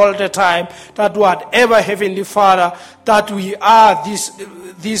words all the time, that whatever, Heavenly Father, that we are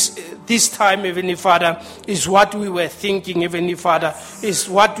this time, Heavenly Father, is what we were thinking, Heavenly Father, is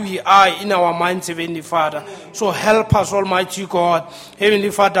what we are in our minds, Heavenly Father. So help us, Almighty God, Heavenly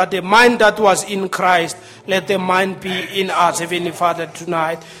Father, the mind that was in Christ, let the mind be in us, Heavenly Father,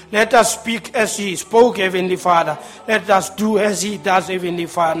 tonight. Let us speak as he spoke, Heavenly Father. Let us do as he does, Heavenly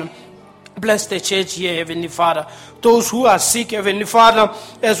Father. Bless the church here, Heavenly Father. Those who are sick, Heavenly Father,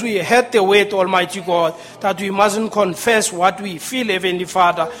 as we heard the word, Almighty God, that we mustn't confess what we feel, Heavenly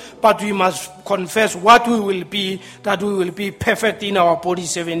Father, but we must confess what we will be, that we will be perfect in our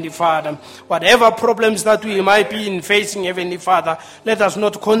bodies, Heavenly Father. Whatever problems that we might be in facing, Heavenly Father, let us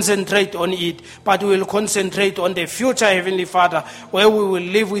not concentrate on it, but we will concentrate on the future, Heavenly Father, where we will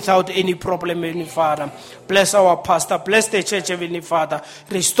live without any problem, Heavenly Father. Bless our pastor, bless the church, Heavenly Father.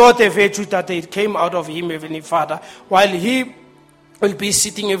 Restore the virtue that it came out of him, Heavenly Father, while he will be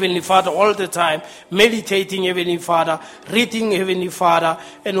sitting, Heavenly Father, all the time, meditating, Heavenly Father, reading, Heavenly Father,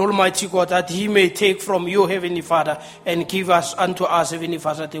 and Almighty God, that He may take from you, Heavenly Father, and give us unto us, Heavenly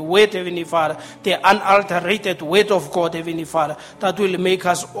Father, the word, Heavenly Father, the unadulterated word of God, Heavenly Father, that will make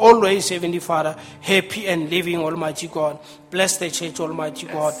us always, Heavenly Father, happy and living, Almighty God. Bless the church, Almighty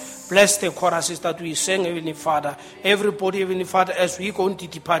God. Bless the choruses that we sing, Heavenly Father. Everybody, Heavenly Father, as we going to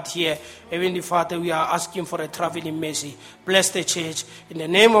depart here, Heavenly Father, we are asking for a traveling mercy. Bless the church in the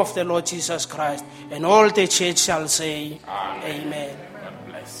name of the Lord Jesus Christ. And all the church shall say, Amen. God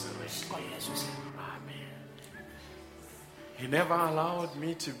bless you. Amen. He never allowed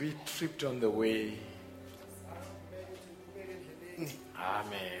me to be tripped on the way.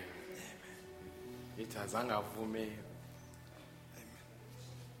 Amen. It has vume.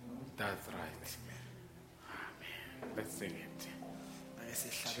 That's right. Amen. Let's sing it.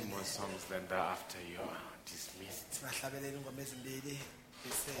 Two more songs, then thereafter you are dismissed. Sibahlabelela ingoma ezimbili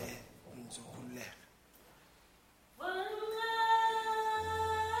bese ngizokhululeka.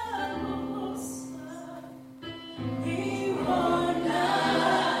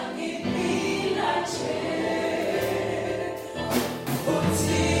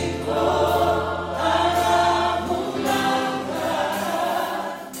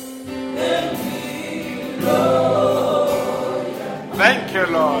 Thank you,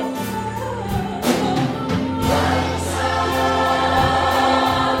 Lord.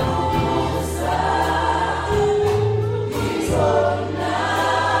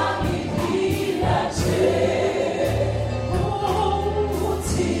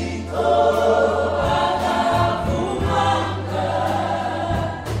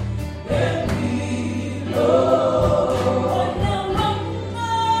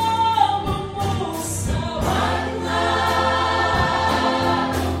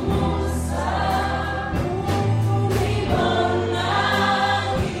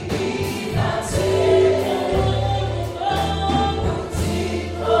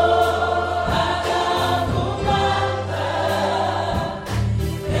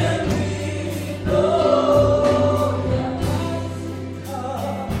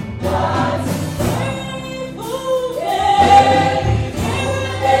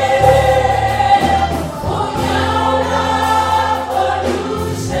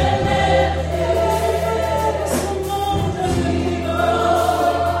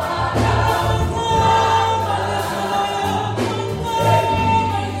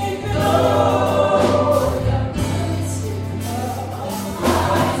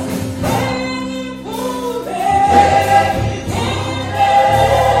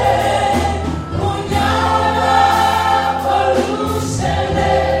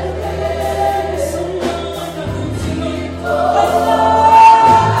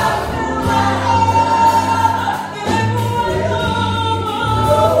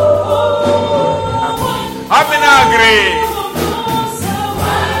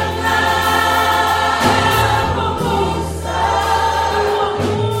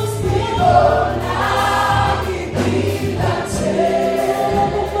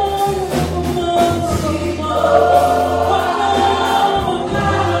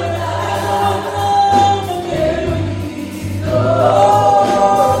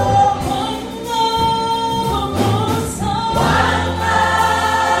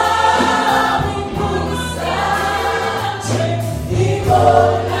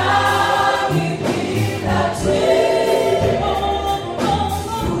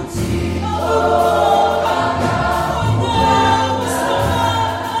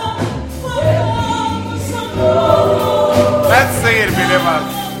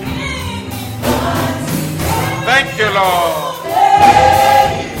 Thank you, Lord.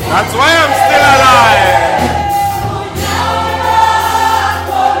 That's why I'm still alive.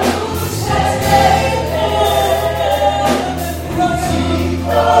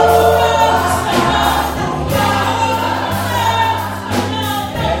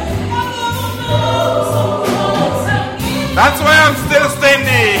 That's why I'm still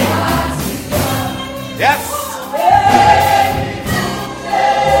standing. Yes.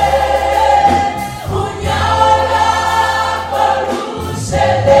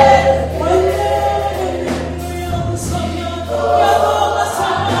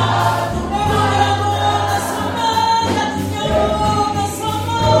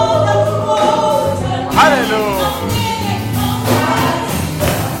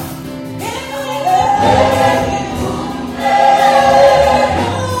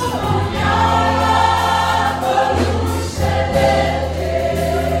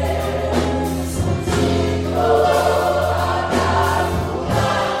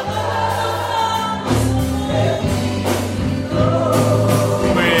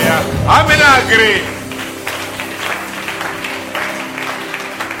 agree?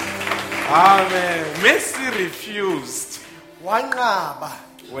 Amen. Mercy refused wanqaba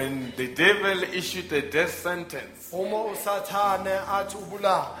when the devil issued a death sentence. uma usathane athi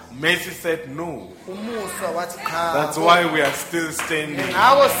ubulawa Mercy said no. umusa wathi cha That's why we are still standing.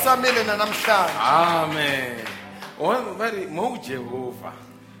 ngawo sisamile namhlanje Amen. Mo Jehovah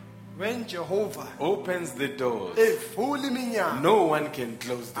when Jehovah opens the doors, evula iminyango no one can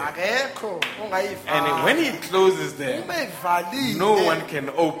close them. akekho And when he closes them, uma evalile no one can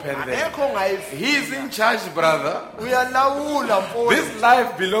open them. akekho ongayivula He is in charge, brother. uyalawula mfowethu This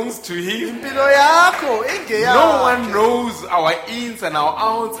life belongs to him. impilo yakho ingeyakho No one knows our ins and our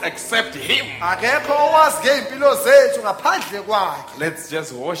outs except him. akekho owazi ngeimpilo zethu ngaphandle kwakhe Let's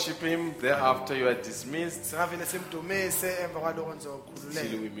just worship him. Thereafter, you are dismissed. singavele simdumise emva kwalokho Till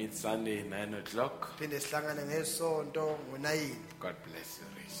nizokhululeka we meet Sunday, 9 o'clock. phinde sihlangane ngesonto ngo-9 God bless you.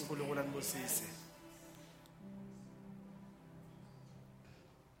 Rich. uNkulunkulu anibusise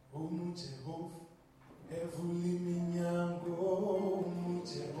Jehova, evula iminyango,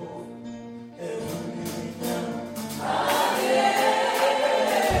 Jehova, evula iminyango.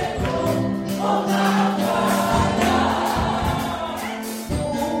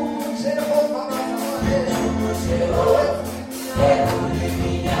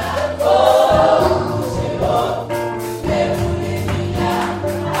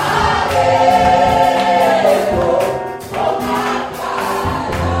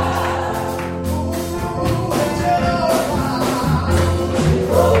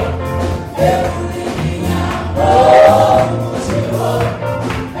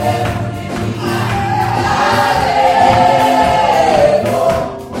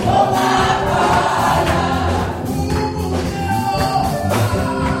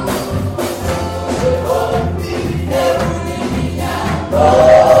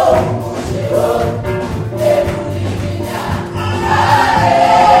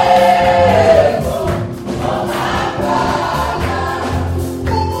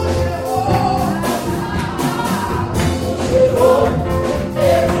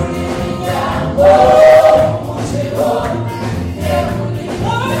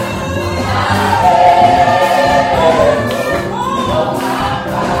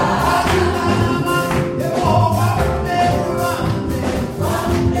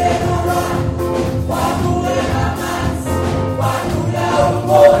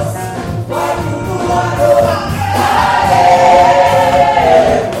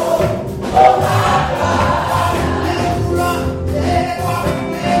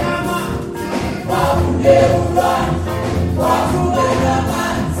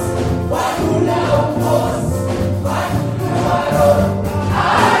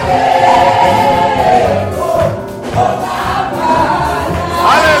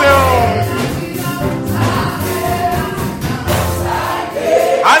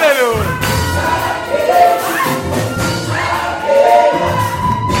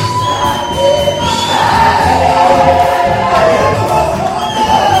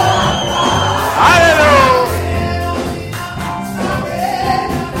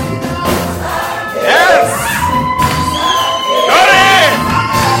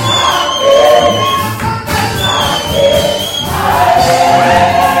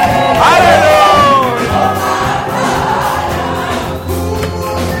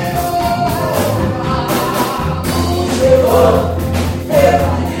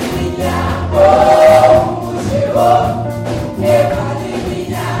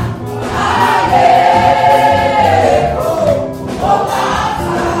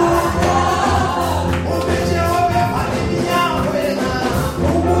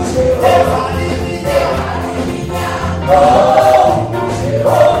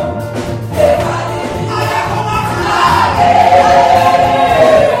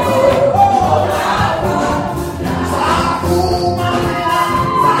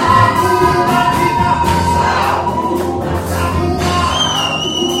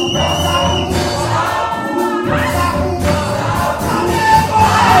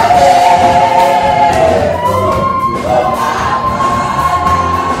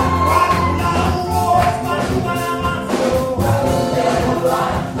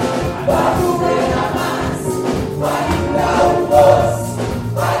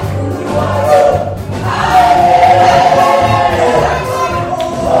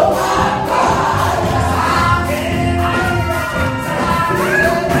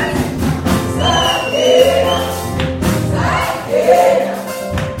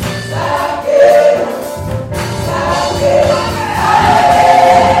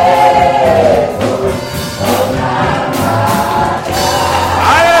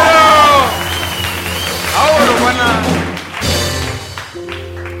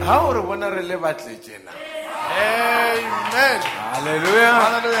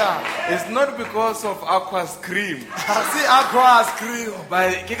 Hallelujah. It's not because of aqua scream, See aqua scream.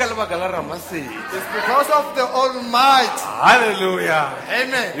 but ke ka lebaka la Ramasedi. It's because of the Almighty. Hallelujah.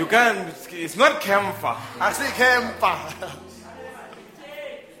 Amen. You can. It's not camphor. See Kempa.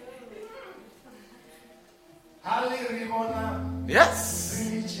 Hallelujah. Yes.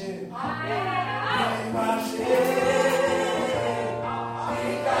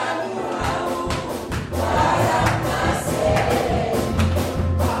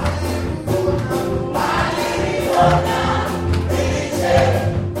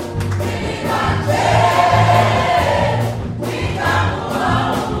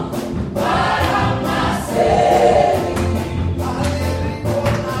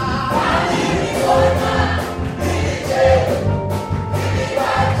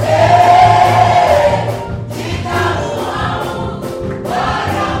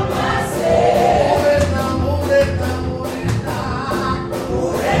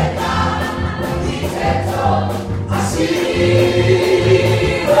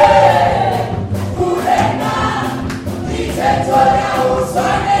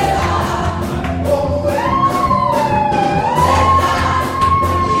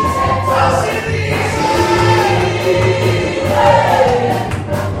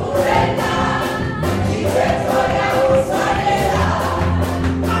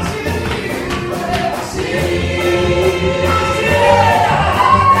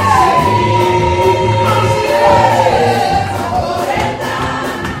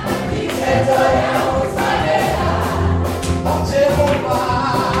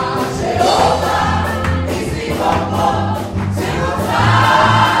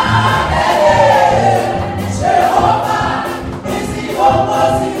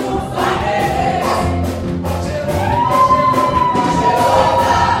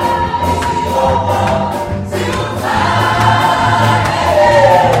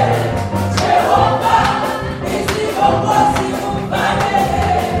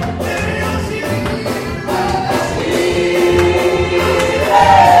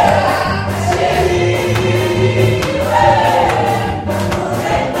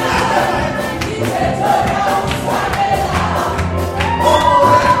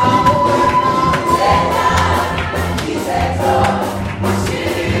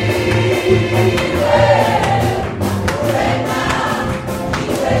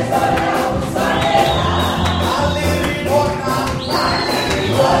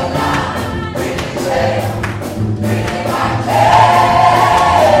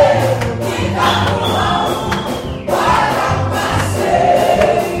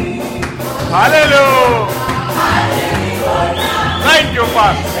 Hallelujah. Thank you,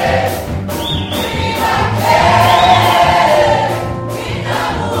 Father.